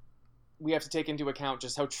 we have to take into account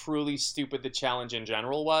just how truly stupid the challenge in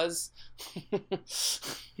general was.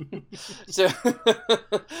 so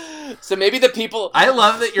maybe the people... I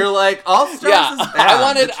love that you're like, All Stars is bad. I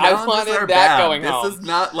wanted that bad. Going home. This is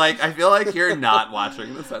not, like, I feel like you're not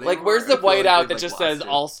watching this anymore. Like, where's the whiteout that just says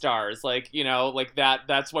All Stars? Like, you know, like,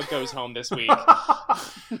 that's what goes home this week.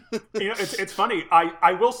 You know, it's funny.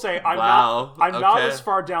 I will say, I'm not as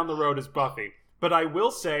far down the road as Buffy, but I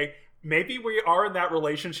will say, maybe we are in that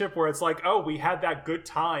relationship where it's like, oh, we had that good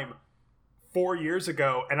time 4 years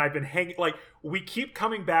ago, and I've been hanging. Like, we keep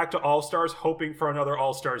coming back to All Stars, hoping for another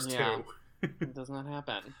All Stars 2. It does not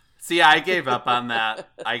happen. See, I gave up on that.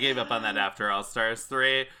 After All Stars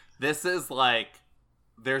 3. This is like,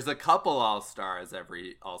 there's a couple All Stars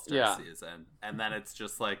every All Star season, and then it's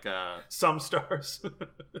just like some stars.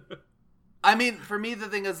 I mean, for me, the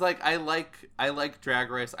thing is, like, I like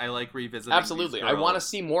Drag Race. I like revisiting. Absolutely, I want to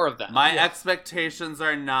see more of that. My expectations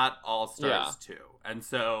are not All Stars 2, and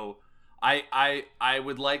so I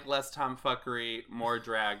would like less tomfuckery, more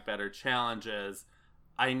drag, better challenges.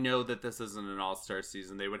 I know that this isn't an All-Star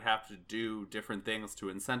season. They would have to do different things to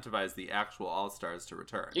incentivize the actual All-Stars to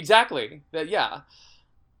return. Exactly.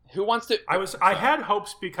 Who wants to? I had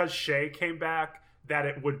hopes because Shea came back that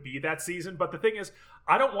it would be that season, but the thing is,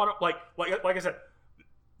 I don't want to like I said,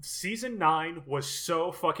 season 9 was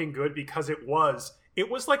so fucking good because it was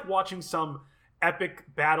like watching some epic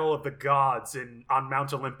battle of the gods on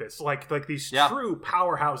Mount Olympus. Like these true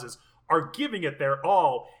powerhouses are giving it their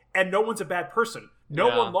all, and no one's a bad person.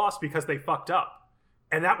 No one lost because they fucked up.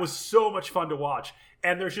 And that was so much fun to watch.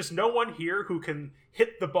 And there's just no one here who can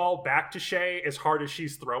hit the ball back to Shea as hard as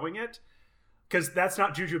she's throwing it. Because that's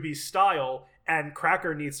not Jujubee's style. And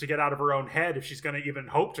Cracker needs to get out of her own head if she's going to even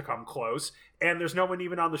hope to come close. And there's no one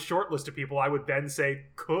even on the short list of people I would then say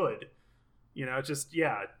could. You know, just,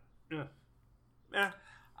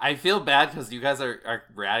 I feel bad because you guys are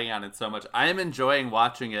ratting on it so much. I am enjoying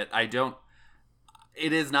watching it.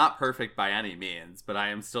 It is not perfect by any means, but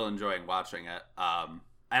I am still enjoying watching it.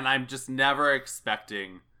 And I'm just never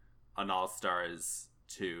expecting an All-Stars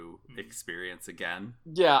to experience again.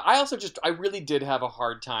 Yeah, I really did have a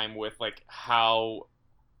hard time with, like, how,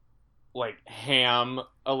 like, Ham,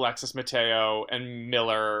 Alexis Mateo, and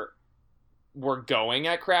Miller were going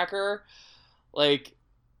at Cracker. Like,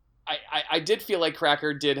 I did feel like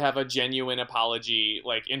Cracker did have a genuine apology,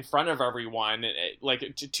 like, in front of everyone, like,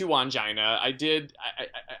 to Ongina.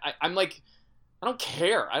 I'm like, I don't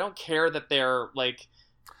care. I don't care that they're, like...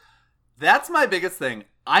 That's my biggest thing.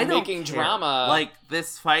 I don't making care. Drama. Like,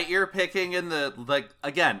 this fight you're picking in the, like,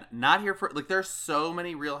 again, not here for, like, there's so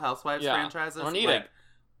many Real Housewives franchises. I don't need it.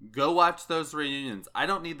 Go watch those reunions. I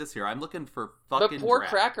don't need this here. I'm looking for fucking But poor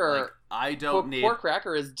drag. Cracker... Like, I don't need... Poor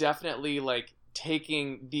Cracker is definitely, like,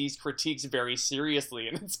 taking these critiques very seriously,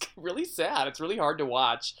 and it's really sad. It's really hard to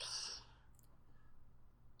watch.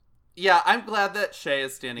 Yeah, I'm glad that Shea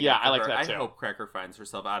is standing up for I like her. that too. I hope Cracker finds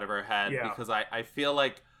herself out of her head because I feel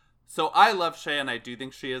like... So I love Shea, and I do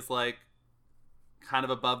think she is, like, kind of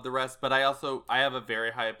above the rest, but I have a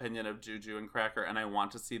very high opinion of Juju and Cracker, and I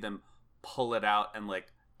want to see them pull it out and, like,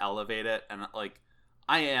 elevate it, and, like,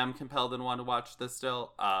 I am compelled and want to watch this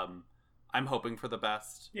still. I'm hoping for the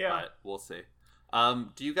best, but we'll see.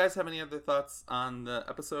 Do you guys have any other thoughts on the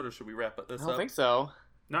episode, or should we wrap this up? I don't think so.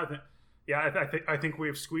 No, I think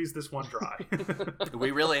we've squeezed this one dry.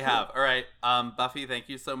 We really have. All right, Buffy, thank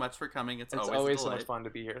you so much for coming. It's always so much fun to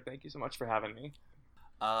be here. Thank you so much for having me.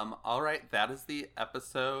 All right, that is the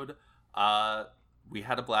episode. We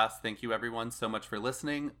had a blast. Thank you, everyone, so much for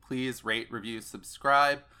listening. Please rate, review,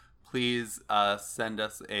 subscribe. Please send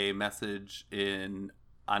us a message on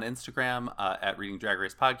Instagram at Reading Drag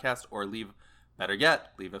Race Podcast, or better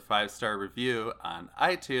yet, leave a 5-star review on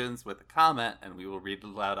iTunes with a comment, and we will read it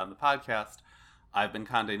aloud on the podcast. I've been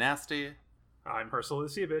Condé Nasty. I'm Ursula the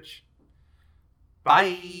Sea Bitch.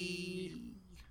 Bye.